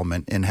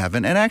Solomon in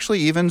heaven, and actually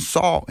even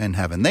Saul in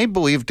heaven. They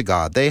believed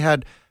God. They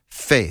had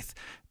faith,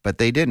 but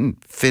they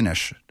didn't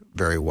finish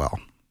very well.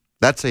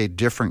 That's a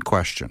different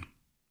question.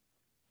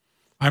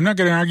 I'm not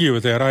going to argue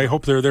with that. I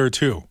hope they're there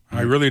too.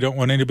 I really don't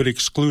want anybody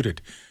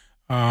excluded.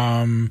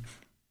 I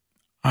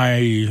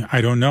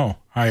don't know.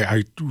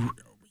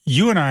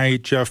 You and I,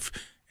 Jeff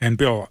and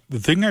Bill, the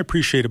thing I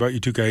appreciate about you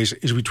two guys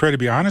is we try to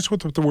be honest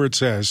with what the Word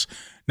says,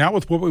 not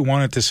with what we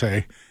want it to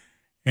say.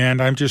 And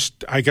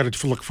I got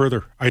to look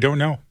further. I don't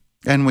know.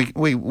 And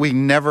we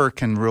never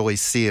can really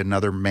see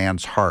another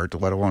man's heart,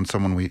 let alone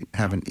someone we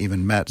haven't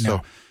even met.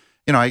 No.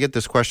 So, I get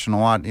this question a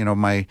lot.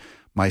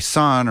 My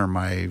son or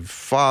my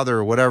father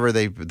or whatever,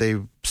 they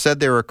said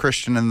they were a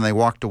Christian and they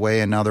walked away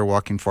and now they're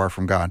walking far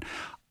from God.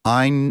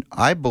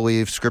 I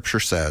believe Scripture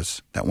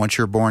says that once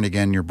you're born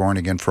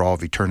again for all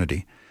of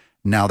eternity.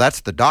 Now, that's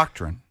the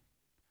doctrine.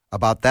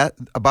 About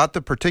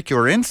the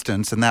particular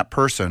instance and that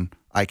person,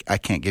 I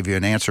can't give you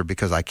an answer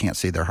because I can't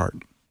see their heart.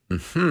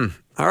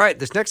 All right,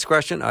 this next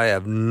question, I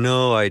have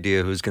no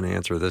idea who's going to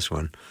answer this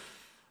one.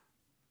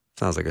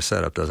 Sounds like a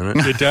setup, doesn't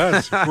it? It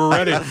does. We're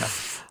ready.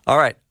 All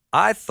right,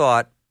 I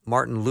thought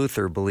Martin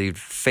Luther believed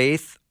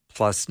faith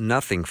plus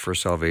nothing for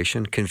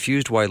salvation.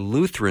 Confused why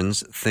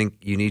Lutherans think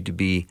you need to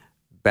be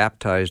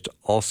baptized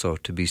also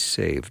to be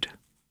saved?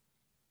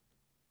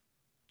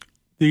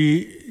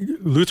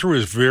 Luther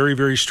was very,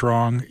 very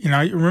strong.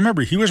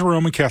 Remember, he was a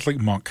Roman Catholic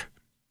monk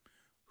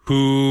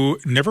who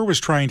never was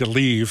trying to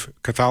leave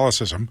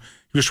Catholicism.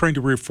 He was trying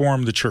to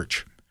reform the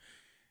church.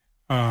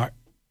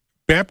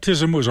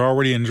 Baptism was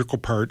already an integral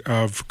part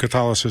of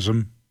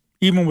Catholicism,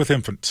 even with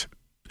infants.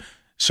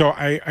 So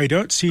I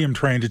don't see him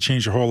trying to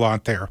change a whole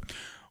lot there.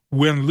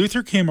 When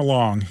Luther came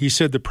along, he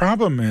said the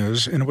problem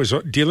is, and it was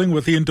dealing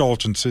with the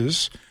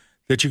indulgences,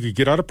 that you could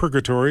get out of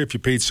purgatory if you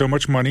paid so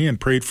much money and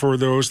prayed for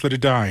those that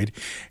had died.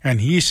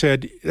 And he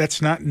said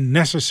that's not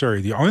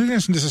necessary. The only thing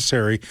that's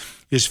necessary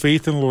is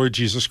faith in the Lord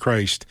Jesus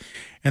Christ.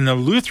 And the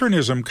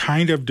Lutheranism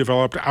kind of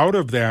developed out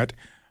of that,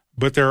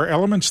 but there are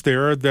elements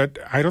there that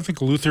I don't think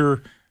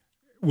Luther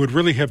would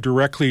really have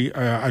directly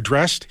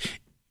addressed.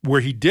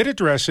 Where he did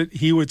address it,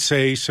 he would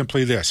say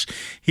simply this.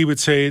 He would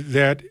say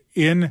that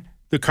in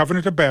the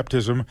covenant of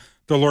baptism,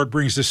 the Lord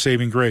brings the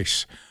saving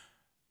grace.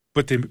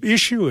 But the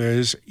issue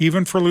is,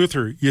 even for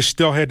Luther, you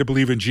still had to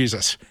believe in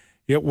Jesus.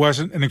 It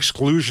wasn't an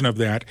exclusion of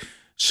that.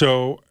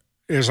 So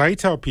as I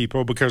tell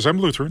people, because I'm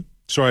Lutheran,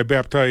 so I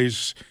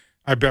baptized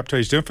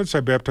infants, I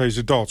baptized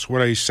adults.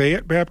 What I say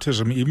at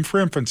baptism, even for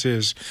infants,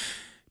 is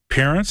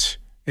parents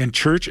and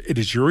church, it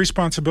is your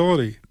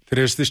responsibility that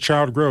as this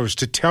child grows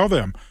to tell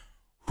them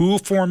who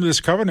formed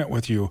this covenant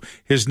with you.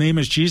 His name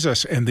is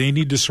Jesus, and they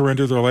need to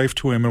surrender their life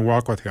to him and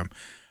walk with him.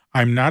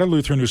 I'm not a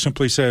Lutheran who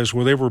simply says,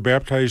 well, they were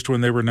baptized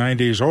when they were 9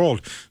 days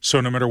old, so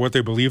no matter what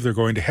they believe, they're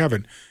going to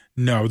heaven.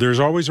 No, there's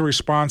always a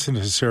response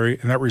necessary,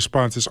 and that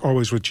response is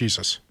always with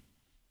Jesus.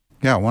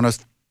 Yeah, one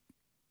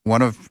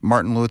of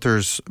Martin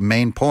Luther's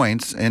main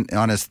points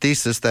on his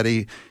thesis that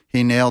he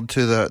nailed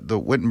to the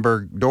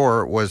Wittenberg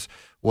door was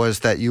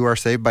that you are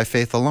saved by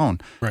faith alone,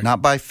 right.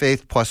 Not by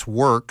faith plus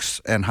works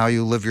and how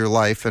you live your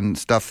life and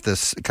stuff,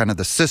 this kind of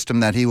the system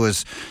that he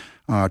was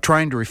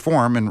trying to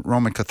reform in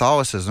Roman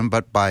Catholicism,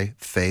 but by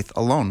faith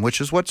alone,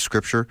 which is what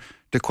Scripture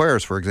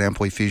declares. For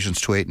example, Ephesians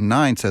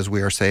 2:8-9 says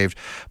we are saved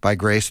by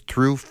grace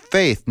through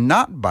faith,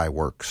 not by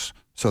works,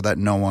 so that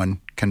no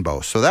one can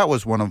boast. So that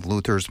was one of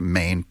Luther's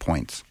main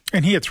points.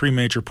 And he had three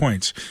major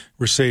points.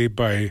 We're saved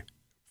by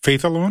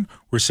faith alone,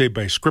 we're saved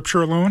by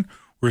Scripture alone,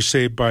 we're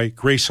saved by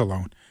grace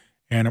alone.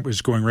 And it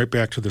was going right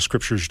back to the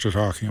Scriptures you're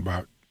talking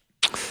about.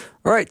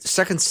 All right,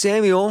 2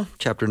 Samuel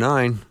chapter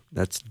 9.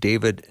 That's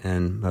David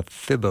and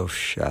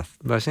Mephibosheth.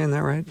 Am I saying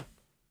that right?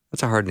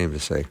 That's a hard name to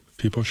say.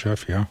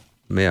 Mephibosheth, yeah.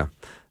 Yeah.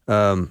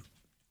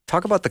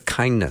 Talk about the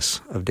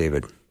kindness of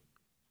David.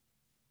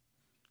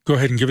 Go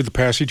ahead and give it the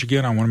passage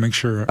again. I want to make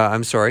sure.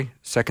 I'm sorry,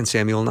 2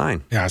 Samuel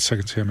 9. Yeah,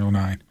 2 Samuel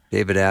 9.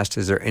 David asked,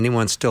 is there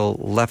anyone still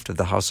left of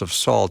the house of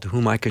Saul to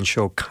whom I can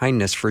show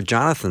kindness for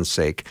Jonathan's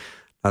sake?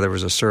 Now there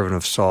was a servant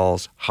of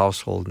Saul's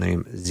household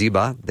named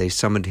Ziba. They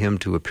summoned him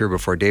to appear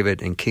before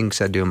David, and king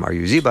said to him, are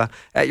you Ziba?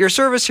 At your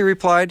service, he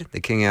replied.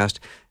 The king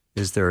asked,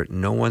 is there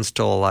no one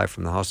still alive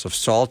from the house of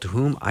Saul to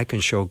whom I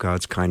can show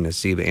God's kindness?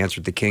 Ziba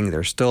answered the king,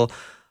 there's still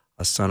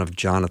a son of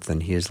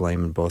Jonathan. He is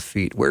lame in both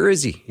feet. Where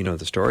is he? You know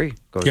the story?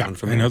 Goes on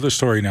from I know the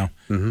story now.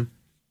 Mm-hmm.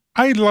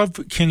 I love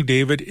King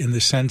David in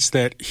the sense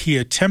that he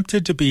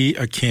attempted to be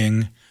a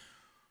king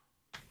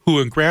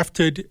who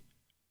engrafted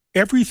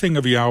everything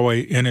of Yahweh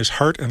in his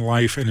heart and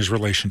life and his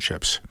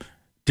relationships.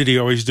 Did he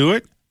always do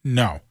it?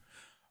 No.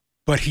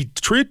 But he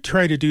did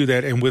try to do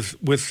that. And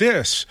with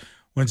this,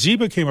 when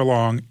Ziba came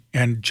along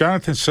and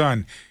Jonathan's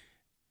son,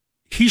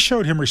 he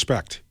showed him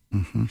respect.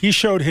 Mm-hmm. He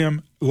showed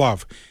him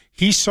love.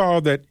 He saw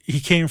that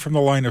he came from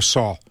the line of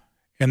Saul,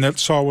 and that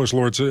Saul was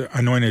Lord's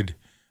anointed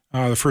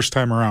the first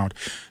time around.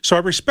 So I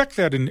respect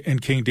that in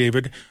King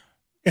David,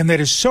 and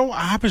that is so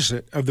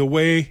opposite of the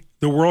way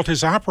the world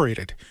has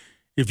operated.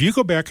 If you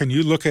go back and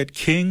you look at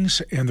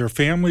kings and their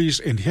families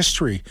in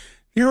history,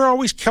 they're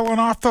always killing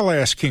off the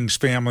last king's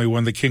family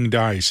when the king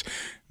dies,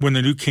 when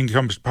the new king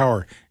comes to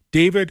power.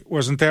 David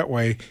wasn't that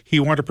way. He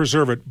wanted to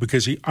preserve it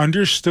because he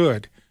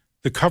understood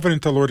the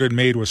covenant the Lord had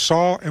made with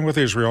Saul and with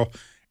Israel,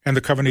 and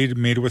the covenant he had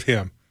made with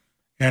him.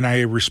 And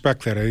I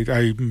respect that.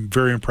 I'm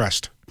very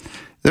impressed.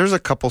 There's a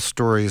couple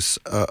stories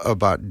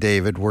about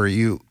David where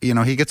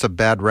he gets a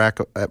bad rap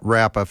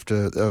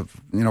after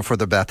for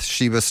the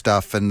Bathsheba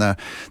stuff and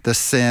the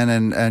sin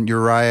and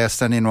Uriah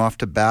sending him off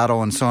to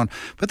battle and so on.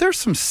 But there's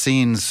some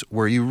scenes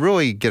where you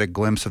really get a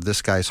glimpse of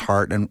this guy's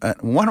heart. And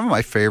one of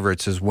my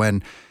favorites is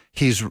when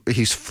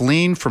he's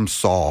fleeing from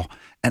Saul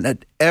and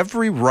had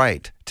every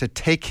right to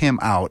take him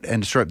out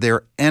and destroy.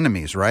 They're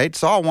enemies, right?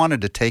 Saul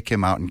wanted to take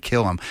him out and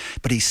kill him,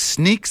 but he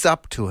sneaks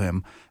up to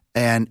him.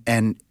 And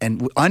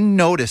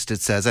unnoticed,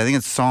 it says, I think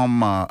it's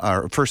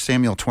 1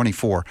 Samuel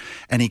 24,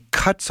 and he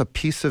cuts a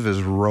piece of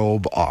his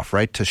robe off,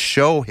 right, to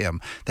show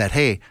him that,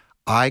 hey,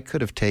 I could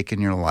have taken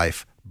your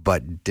life,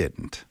 but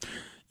didn't.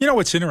 You know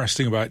what's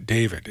interesting about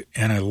David,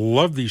 and I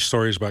love these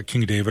stories about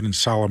King David and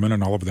Solomon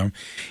and all of them,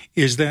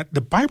 is that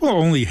the Bible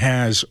only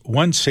has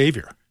one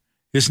Savior.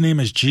 His name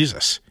is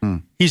Jesus.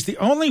 He's the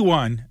only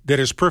one that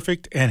is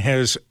perfect and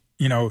has,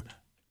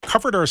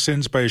 covered our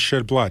sins by his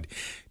shed blood.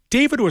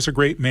 David was a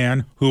great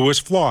man who was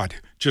flawed,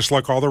 just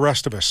like all the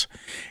rest of us.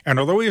 And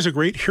although he is a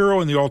great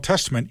hero in the Old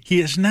Testament, he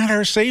is not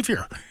our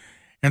Savior.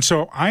 And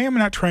so I am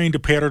not trying to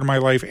pattern my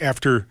life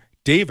after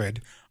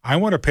David. I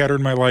want to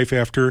pattern my life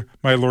after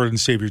my Lord and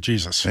Savior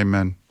Jesus.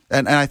 Amen.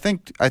 And I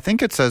think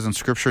it says in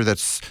Scripture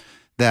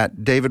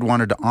that David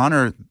wanted to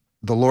honor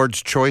the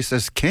Lord's choice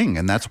as king,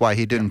 and that's why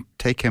he didn't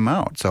take him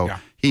out. So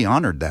he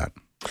honored that.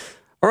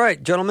 All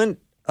right, gentlemen,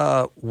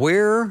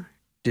 where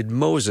did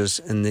Moses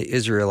and the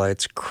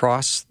Israelites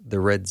cross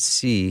the Red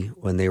Sea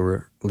when they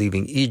were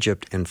leaving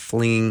Egypt and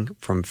fleeing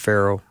from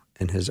Pharaoh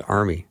and his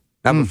army?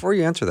 Now, before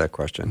you answer that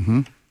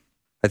question,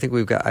 I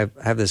think I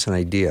have this an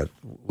idea.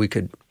 We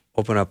could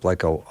open up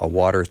like a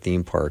water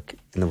theme park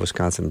in the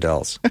Wisconsin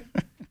Dells.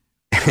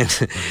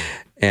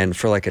 And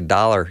for like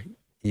 $1,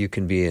 you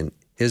can be an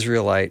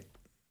Israelite,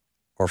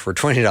 or for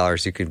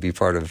 $20, you could be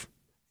part of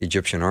the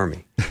Egyptian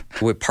army.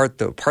 We part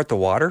the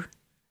water,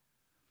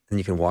 and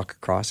you can walk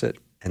across it,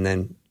 and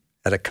then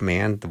at a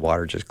command, the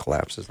water just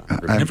collapses on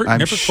everybody.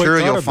 I'm sure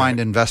you'll find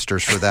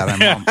investors for that.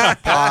 I'm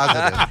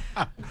positive.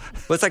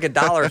 Well, it's like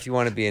 $1 if you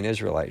want to be an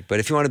Israelite, but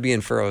if you want to be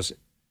in Pharaoh's,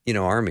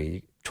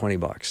 army,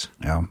 $20.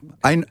 Yeah,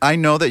 I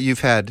know that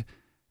you've had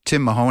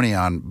Tim Mahoney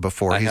on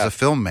before. He's a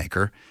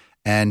filmmaker,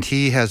 and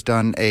he has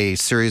done a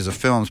series of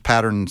films,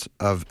 Patterns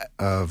of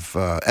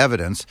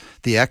Evidence,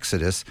 The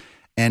Exodus.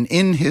 And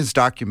in his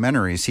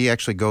documentaries, he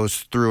actually goes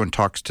through and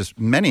talks to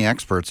many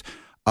experts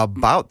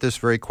about this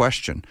very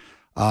question.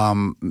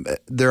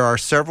 There are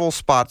several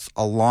spots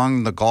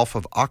along the Gulf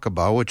of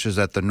Aqaba, which is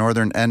at the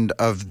northern end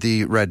of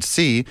the Red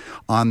Sea,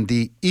 on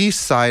the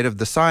east side of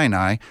the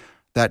Sinai,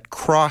 that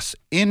cross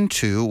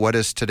into what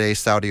is today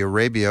Saudi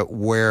Arabia,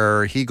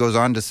 where he goes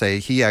on to say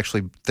he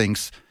actually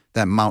thinks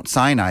that Mount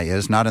Sinai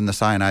is, not in the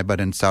Sinai, but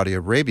in Saudi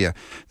Arabia,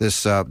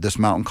 this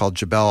mountain called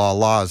Jebel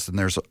al-Lawz. And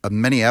there's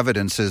many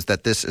evidences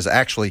that this is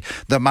actually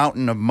the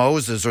mountain of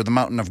Moses or the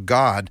mountain of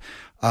God,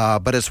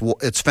 but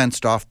it's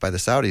fenced off by the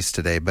Saudis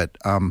today. But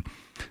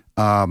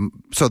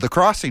so the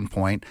crossing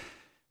point,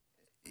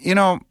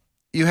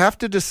 you have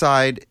to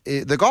decide,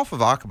 the Gulf of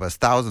Aqaba is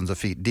thousands of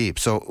feet deep.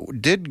 So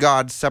did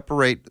God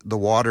separate the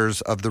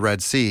waters of the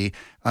Red Sea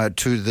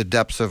to the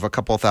depths of a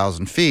couple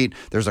thousand feet?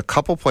 There's a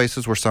couple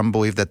places where some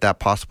believe that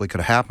possibly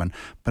could happen.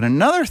 But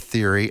another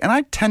theory, and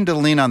I tend to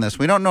lean on this,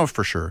 we don't know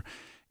for sure,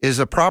 is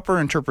a proper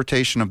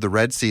interpretation of the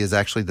Red Sea is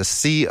actually the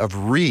Sea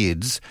of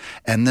Reeds,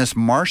 and this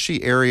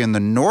marshy area in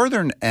the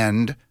northern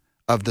end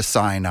of the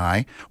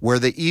Sinai, where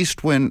the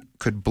east wind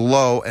could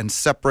blow and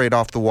separate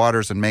off the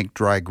waters and make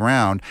dry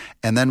ground.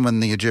 And then when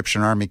the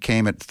Egyptian army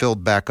came, it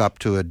filled back up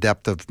to a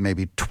depth of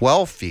maybe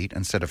 12 feet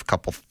instead of a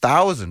couple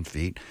thousand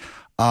feet.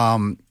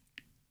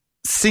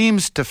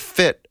 Seems to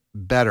fit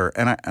better.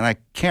 And I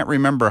can't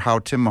remember how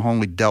Tim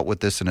Mahoney dealt with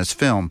this in his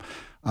film.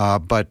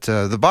 But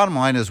the bottom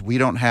line is we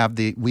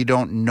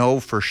don't know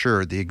for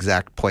sure the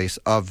exact place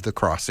of the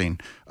crossing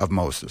of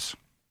Moses.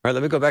 All right,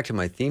 let me go back to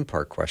my theme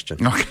park question.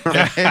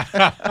 Okay.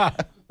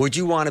 Would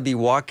you want to be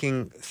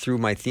walking through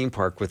my theme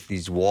park with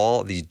these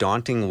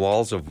daunting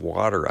walls of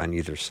water on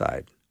either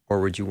side? Or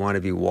would you want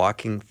to be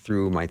walking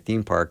through my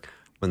theme park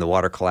when the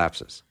water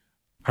collapses?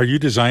 Are you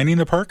designing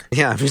the park?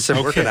 Yeah, I'm just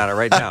working on it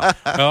right now.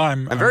 Well,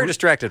 I'm very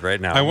distracted right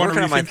now. I want to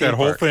rethink that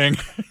whole thing.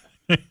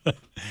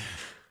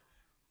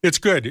 It's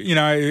good.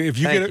 If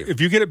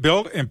you get it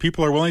built and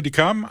people are willing to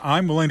come,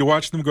 I'm willing to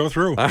watch them go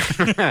through.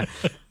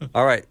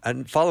 All right.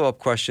 A follow-up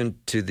question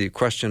to the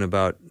question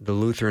about the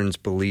Lutherans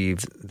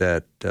believe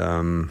that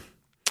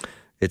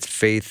it's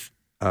faith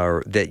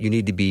that you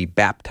need to be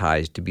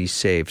baptized to be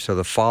saved. So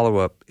the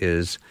follow-up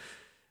is,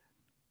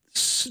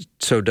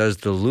 so does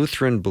the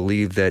Lutheran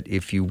believe that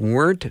if you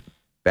weren't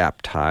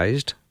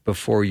baptized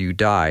before you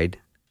died,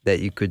 that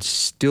you could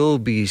still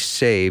be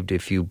saved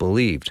if you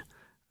believed?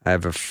 I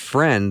have a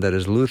friend that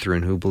is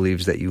Lutheran who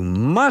believes that you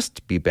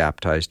must be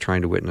baptized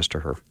trying to witness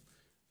to her.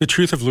 The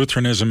truth of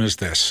Lutheranism is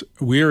this.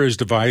 We are as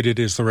divided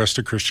as the rest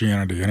of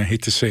Christianity, and I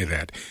hate to say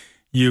that.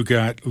 You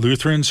got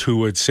Lutherans who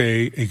would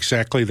say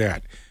exactly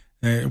that,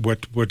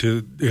 what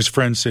his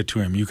friend said to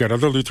him. You got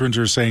other Lutherans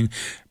who are saying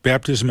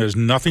baptism has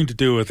nothing to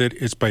do with it.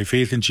 It's by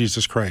faith in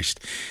Jesus Christ.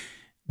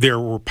 There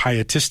were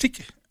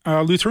pietistic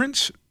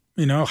Lutherans,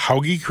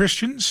 Hauge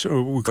Christians,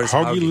 or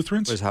Hauge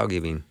Lutherans. What does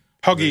Hauge mean?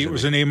 Hauge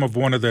was the name of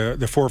one of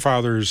the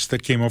forefathers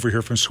that came over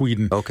here from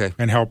Sweden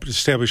and helped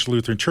establish the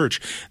Lutheran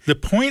Church. The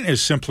point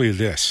is simply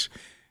this.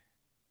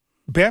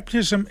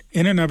 Baptism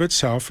in and of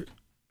itself,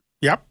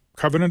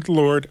 covenant of the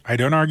Lord. I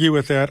don't argue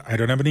with that. I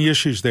don't have any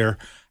issues there.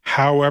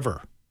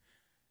 However,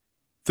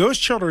 those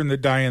children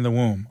that die in the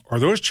womb or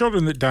those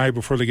children that die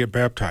before they get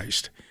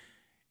baptized,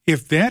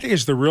 if that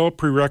is the real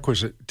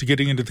prerequisite to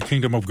getting into the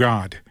kingdom of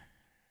God,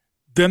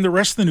 then the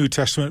rest of the New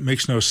Testament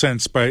makes no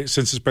sense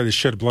since it's by the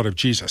shed blood of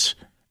Jesus.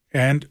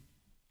 And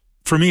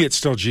for me, it's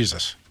still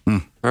Jesus. All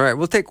right,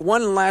 we'll take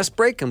one last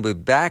break and we'll be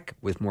back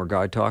with more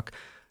God Talk,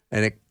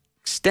 an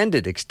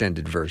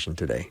extended version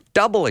today,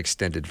 double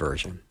extended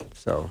version.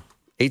 So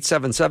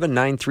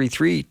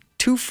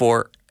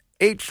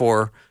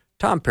 877-933-2484.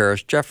 Tom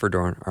Parrish, Jeff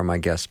Verdorn are my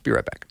guests. Be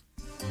right back.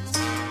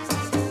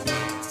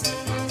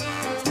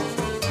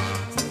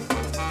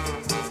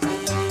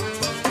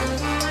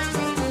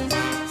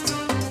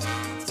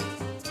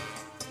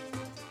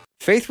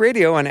 Faith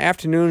Radio and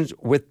Afternoons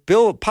with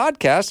Bill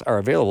podcasts are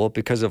available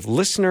because of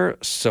listener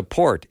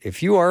support.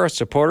 If you are a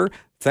supporter,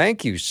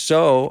 thank you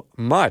so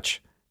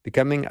much.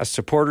 Becoming a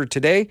supporter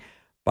today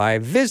by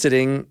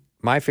visiting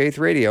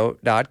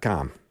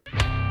myfaithradio.com.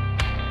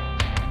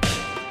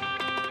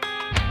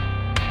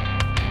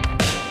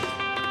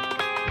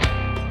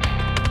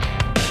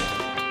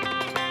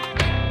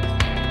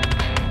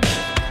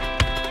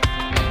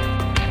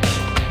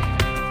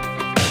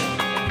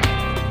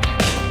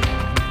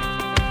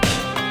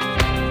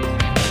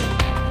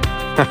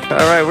 All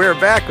right, we're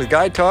back with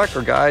Guy Talk,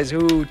 or Guys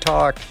Who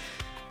Talk.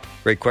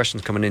 Great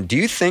questions coming in. Do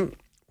you think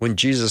when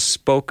Jesus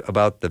spoke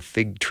about the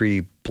fig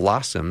tree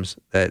blossoms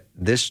that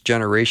this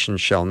generation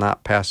shall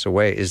not pass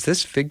away, is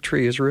this fig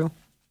tree Israel?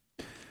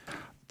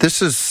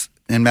 This is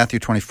in Matthew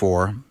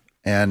 24,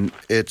 and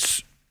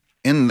it's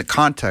in the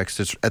context,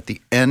 it's at the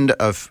end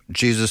of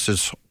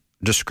Jesus'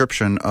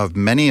 description of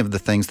many of the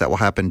things that will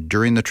happen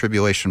during the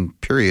tribulation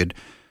period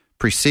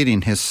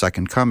preceding his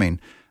second coming.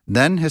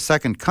 Then his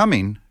second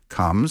coming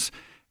comes,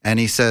 and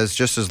he says,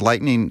 just as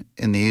lightning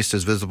in the east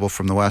is visible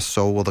from the west,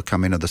 so will the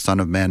coming of the Son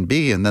of Man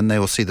be. And then they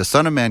will see the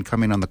Son of Man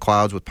coming on the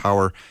clouds with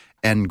power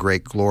and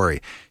great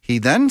glory. He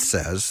then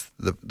says,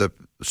 the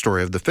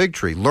story of the fig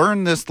tree,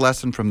 learn this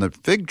lesson from the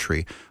fig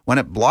tree. When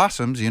it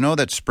blossoms, you know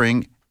that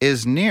spring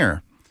is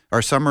near,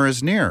 or summer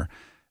is near.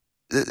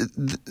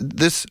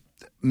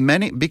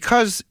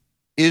 Because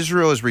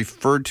Israel is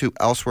referred to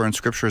elsewhere in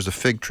Scripture as a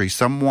fig tree,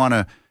 some want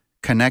to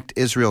connect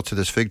Israel to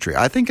this fig tree.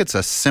 I think it's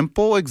a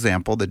simple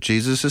example that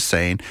Jesus is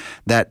saying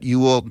that you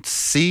will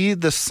see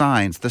the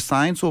signs. The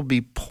signs will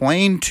be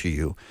plain to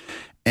you.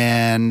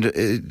 And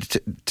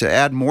to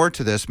add more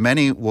to this,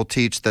 many will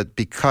teach that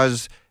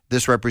because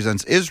this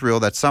represents Israel,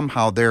 that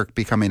somehow they're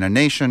becoming a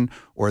nation,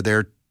 or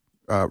they're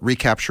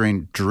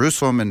recapturing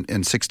Jerusalem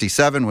in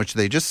 67, which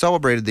they just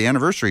celebrated the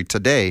anniversary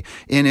today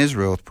in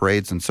Israel with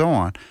parades and so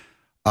on.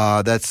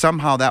 That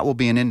somehow that will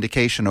be an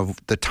indication of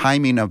the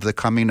timing of the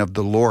coming of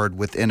the Lord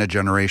within a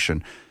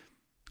generation.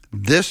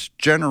 This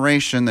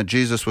generation that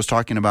Jesus was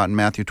talking about in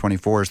Matthew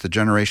 24 is the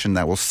generation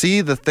that will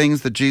see the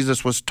things that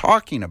Jesus was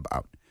talking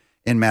about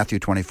in Matthew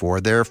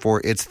 24.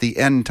 Therefore, it's the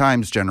end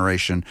times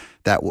generation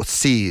that will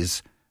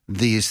seize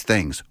these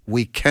things.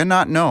 We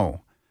cannot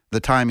know the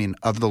timing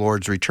of the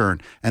Lord's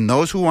return. And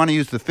those who want to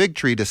use the fig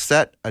tree to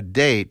set a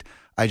date,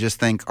 I just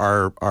think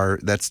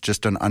that's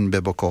just an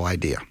unbiblical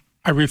idea.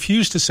 I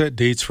refuse to set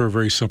dates for a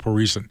very simple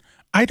reason.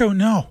 I don't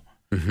know.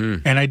 Mm-hmm.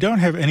 And I don't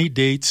have any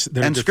dates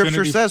that and are Scripture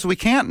definitive. says we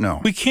can't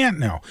know. We can't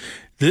know.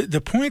 The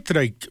point that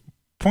I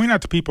point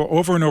out to people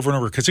over and over and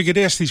over, because I get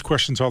asked these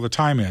questions all the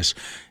time, is,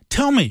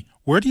 tell me,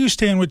 where do you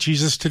stand with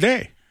Jesus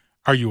today?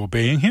 Are you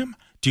obeying him?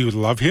 Do you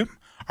love him?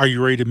 Are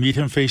you ready to meet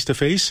him face to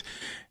face?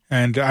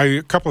 And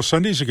a couple of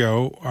Sundays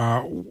ago,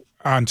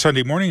 on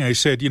Sunday morning, I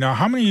said,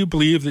 how many of you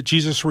believe that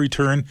Jesus will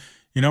return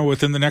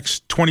within the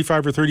next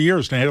 25 or 30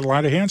 years? And I had a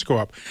lot of hands go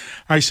up.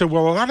 I said,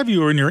 well, a lot of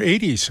you are in your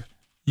 80s.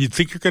 You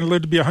think you're going to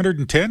live to be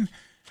 110?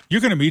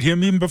 You're going to meet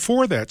him even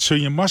before that. So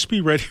you must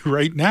be ready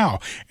right now.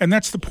 And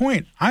that's the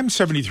point. I'm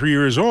 73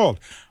 years old.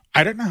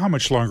 I don't know how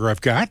much longer I've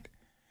got.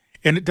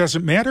 And it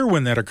doesn't matter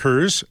when that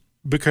occurs,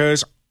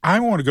 because I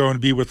want to go and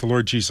be with the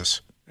Lord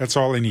Jesus. That's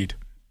all I need.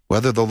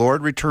 Whether the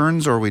Lord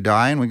returns or we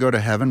die and we go to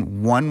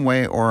heaven, one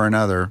way or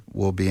another,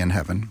 we'll be in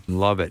heaven.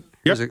 Love it.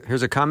 Yep.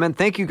 Here's a comment.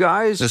 Thank you,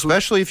 guys.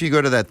 Especially if you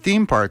go to that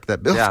theme park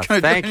that Bill's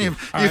going to do.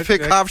 You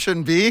pick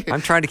option B.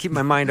 I'm trying to keep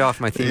my mind off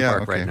my theme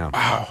park right now.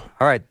 Wow.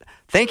 All right.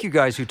 Thank you,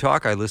 Guys Who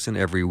Talk. I listen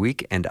every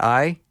week, and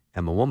I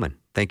am a woman.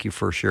 Thank you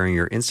for sharing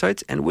your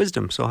insights and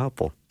wisdom. So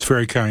helpful. It's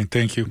very kind.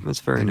 Thank you. That's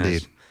very Indeed.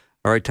 nice.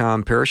 All right,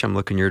 Tom Parrish, I'm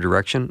looking your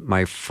direction.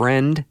 My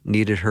friend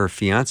needed her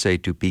fiance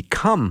to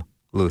become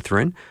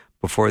Lutheran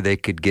before they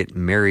could get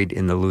married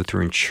in the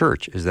Lutheran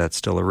Church. Is that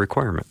still a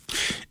requirement?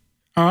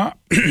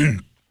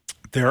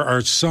 There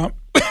are some,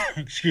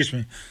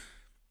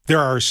 there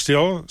are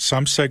still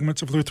some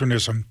segments of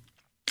Lutheranism.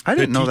 I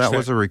didn't know that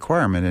was a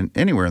requirement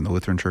anywhere in the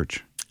Lutheran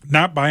Church.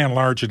 Not by and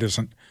large, it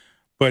isn't.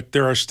 But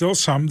there are still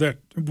some that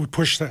would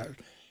push that.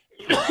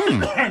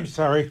 I'm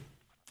sorry.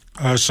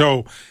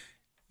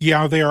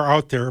 Yeah, they are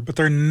out there, but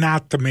they're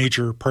not the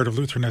major part of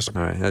Lutheranism.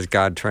 All right. That's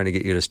God trying to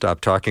get you to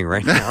stop talking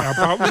right now.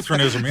 About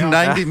Lutheranism, yeah.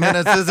 90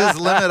 minutes is his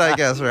limit, I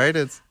guess, right?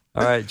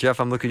 All right, Jeff,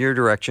 I'm looking your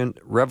direction.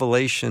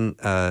 Revelation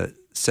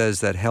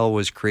says that hell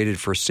was created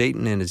for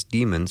Satan and his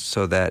demons,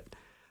 so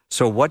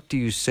what do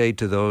you say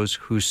to those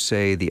who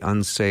say the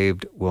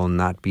unsaved will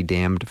not be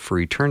damned for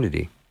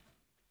eternity?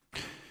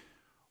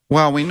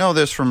 Well, we know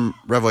this from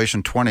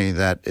Revelation 20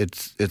 that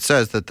it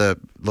says that the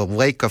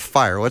lake of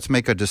fire, let's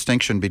make a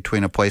distinction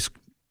between a place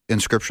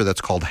in Scripture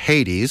that's called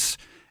Hades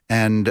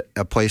and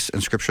a place in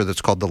Scripture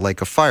that's called the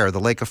lake of fire. The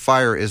lake of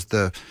fire is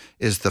the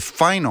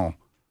final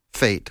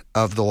fate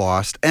of the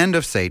lost and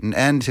of Satan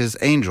and his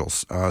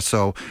angels.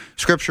 So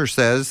Scripture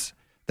says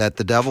that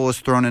the devil is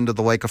thrown into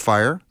the lake of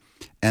fire,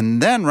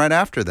 and then right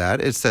after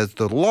that it says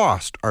the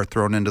lost are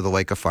thrown into the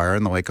lake of fire,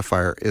 and the lake of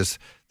fire is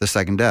the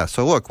second death.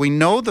 So look, we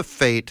know the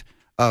fate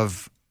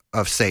of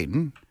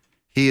Satan.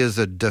 He is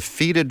a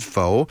defeated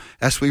foe.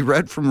 As we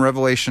read from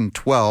Revelation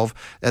 12,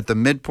 at the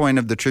midpoint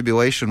of the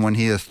tribulation when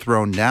he is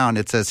thrown down,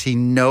 it says he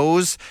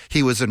knows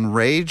he was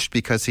enraged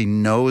because he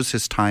knows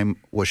his time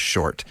was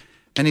short.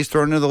 And he's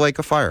thrown into the lake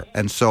of fire.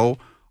 And so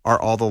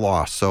are all the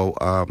lost. So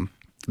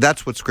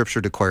that's what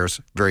Scripture declares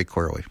very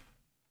clearly.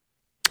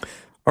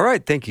 All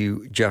right. Thank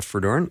you, Jeff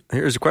Verdorn.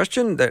 Here's a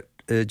question that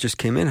just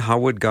came in. How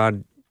would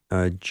God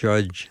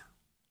judge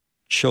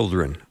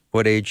children?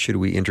 What age should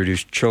we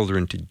introduce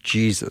children to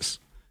Jesus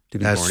to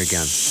be born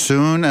again? As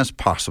soon as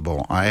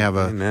possible. I have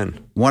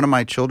Amen. One of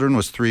my children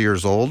was 3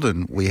 years old,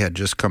 and we had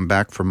just come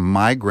back from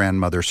my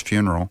grandmother's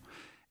funeral,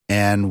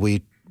 and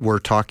we were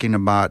talking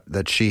about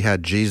that she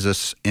had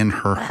Jesus in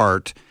her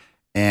heart,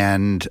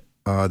 and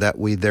that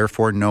we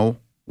therefore know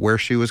where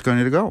she was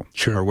going to go,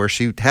 or where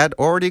she had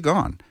already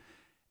gone.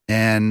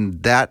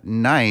 And that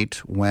night,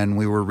 when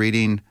we were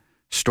reading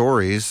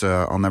stories,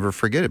 I'll never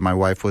forget it. My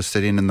wife was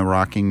sitting in the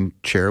rocking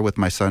chair with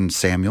my son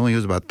Samuel. He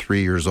was about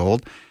 3 years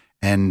old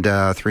and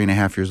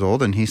 3.5 years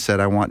old, and he said,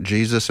 "I want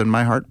Jesus in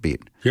my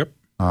heartbeat." Yep.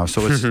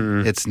 So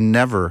it's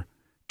never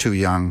too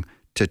young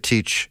to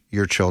teach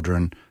your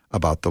children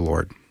about the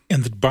Lord.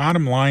 And the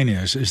bottom line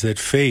is that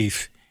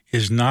faith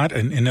is not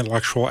an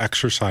intellectual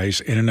exercise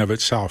in and of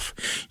itself.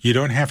 You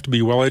don't have to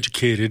be well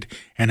educated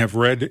and have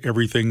read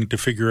everything to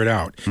figure it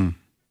out.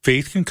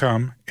 Faith can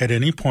come at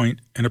any point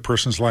in a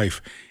person's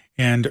life.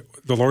 And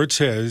the Lord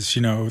says,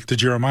 to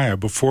Jeremiah,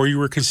 before you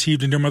were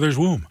conceived in your mother's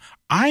womb,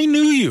 I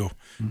knew you.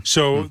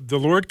 So the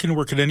Lord can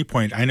work at any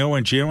point. I know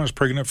when Jan was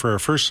pregnant for our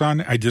first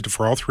son, I did it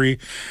for all three.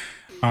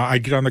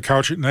 I'd get on the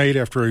couch at night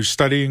after I was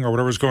studying or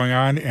whatever was going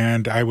on,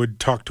 and I would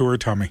talk to her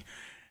tummy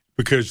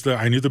because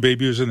I knew the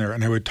baby was in there.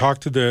 And I would talk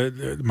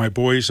to my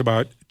boys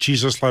about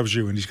Jesus loves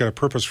you and he's got a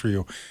purpose for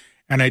you.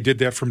 And I did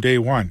that from day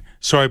one.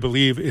 So I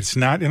believe it's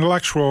not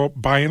intellectual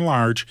by and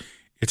large.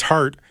 It's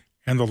heart,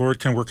 and the Lord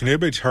can work in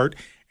anybody's heart.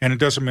 And it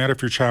doesn't matter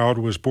if your child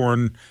was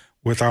born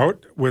with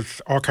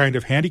all kind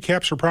of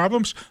handicaps or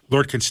problems. The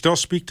Lord can still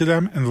speak to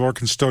them, and the Lord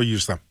can still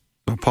use them.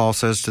 So Paul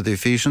says to the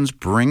Ephesians,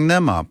 bring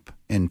them up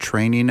in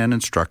training and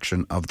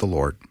instruction of the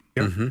Lord.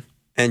 Yep. Mm-hmm.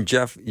 And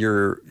Jeff,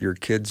 your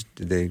kids,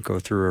 did they go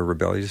through a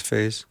rebellious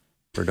phase?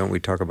 Or don't we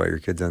talk about your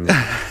kids on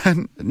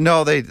the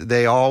No,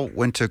 they all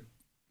went to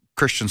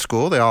Christian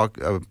school. They all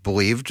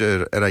believed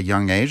at a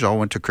young age, all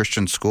went to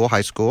Christian school,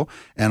 high school,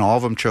 and all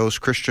of them chose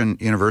Christian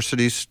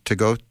universities to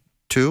go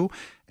to,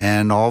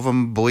 and all of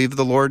them believe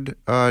the Lord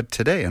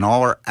today, and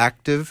all are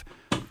active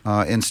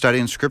in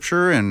studying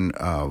Scripture. And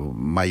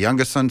my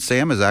youngest son,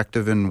 Sam, is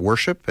active in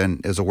worship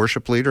and is a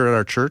worship leader at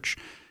our church,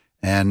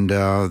 and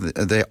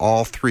they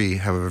all three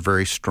have a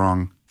very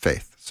strong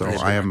faith. So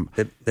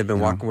they've been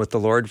walking with the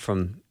Lord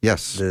from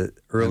the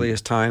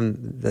earliest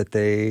time that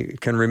they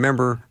can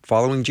remember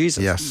following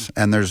Jesus. Yes,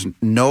 and there's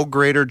no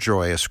greater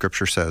joy, as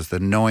Scripture says,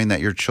 than knowing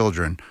that your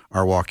children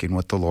are walking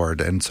with the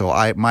Lord. And so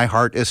my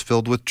heart is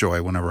filled with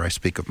joy whenever I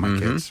speak of my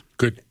kids.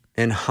 Good.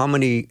 And how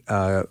many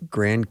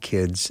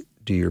grandkids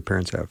do your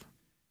parents have?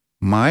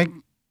 My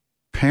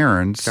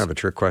parents... Kind of a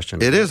trick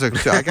question. It is.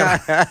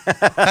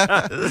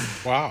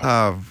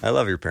 Wow. I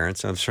love your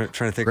parents. I'm trying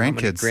to think how many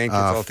grandkids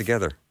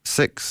altogether.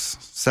 6,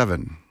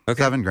 7.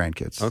 Okay. 7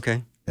 grandkids.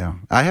 Okay. Yeah.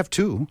 I have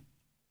 2.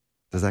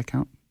 Does that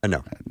count?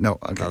 No. No.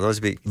 Okay. No,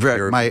 those would be...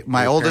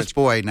 My oldest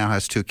boy now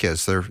has 2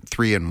 kids. They're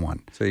 3 and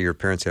 1. So your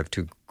parents have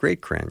 2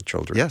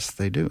 great-grandchildren. Yes,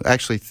 they do.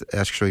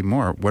 Actually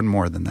more. One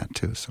more than that,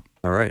 too. So.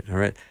 All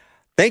right.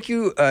 Thank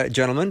you,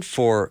 gentlemen,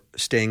 for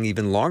staying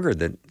even longer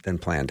than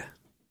planned.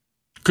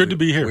 Good to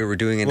be here. We were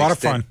doing a lot of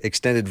fun.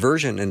 Extended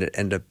version, and it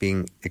ended up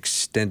being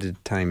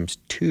extended times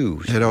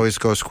 2. It always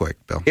goes quick,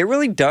 Bill. It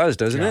really does,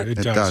 doesn't it?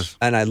 It does.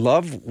 And I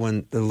love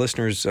when the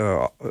listeners,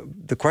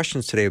 the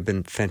questions today have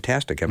been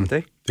fantastic, haven't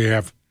they? They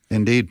have.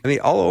 Indeed. I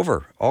mean, all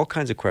over, all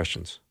kinds of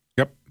questions.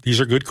 Yep.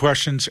 These are good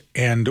questions.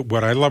 And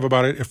what I love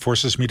about it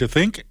forces me to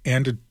think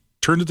and to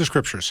turn to the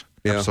Scriptures.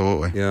 Yeah.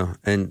 Absolutely. Yeah.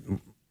 And do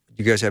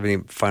you guys have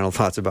any final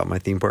thoughts about my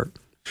theme park?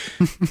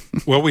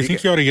 Well, we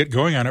think you ought to get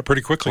going on it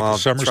pretty quickly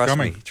because summer's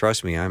coming.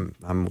 Trust me, I'm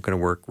going to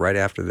work right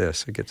after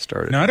this. I get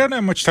started. No, I don't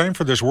have much time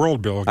for this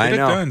world, Bill. Get it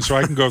done so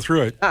I can go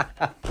through it.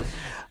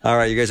 All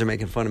right, you guys are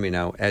making fun of me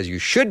now, as you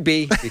should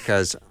be,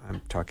 because I'm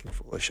talking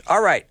foolish.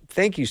 All right,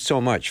 thank you so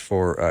much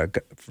for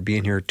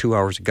being here. 2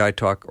 hours of Guy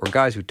Talk, or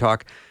Guys Who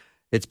Talk.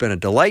 It's been a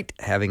delight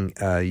having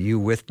you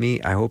with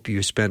me. I hope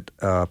you spent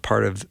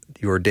part of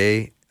your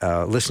day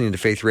listening to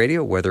Faith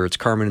Radio, whether it's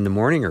Carmen in the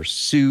Morning or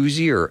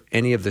Susie or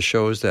any of the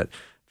shows that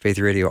Faith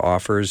Radio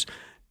offers.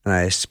 And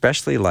I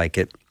especially like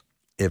it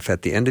if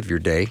at the end of your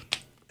day,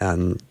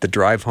 on the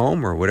drive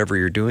home or whatever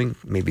you're doing,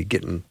 maybe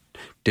getting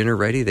dinner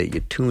ready, that you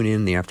tune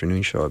in the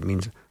afternoon show. It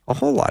means a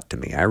whole lot to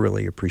me. I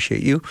really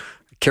appreciate you.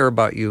 I care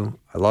about you.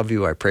 I love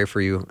you. I pray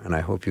for you. And I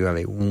hope you have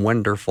a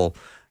wonderful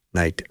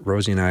night.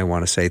 Rosie and I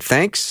want to say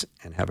thanks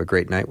and have a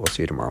great night. We'll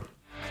see you tomorrow.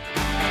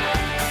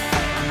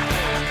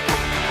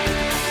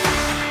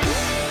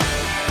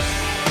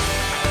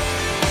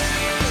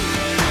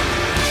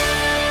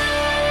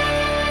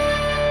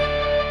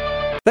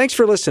 Thanks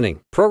for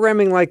listening.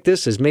 Programming like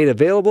this is made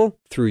available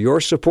through your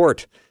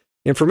support.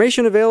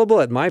 Information available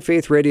at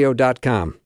myfaithradio.com.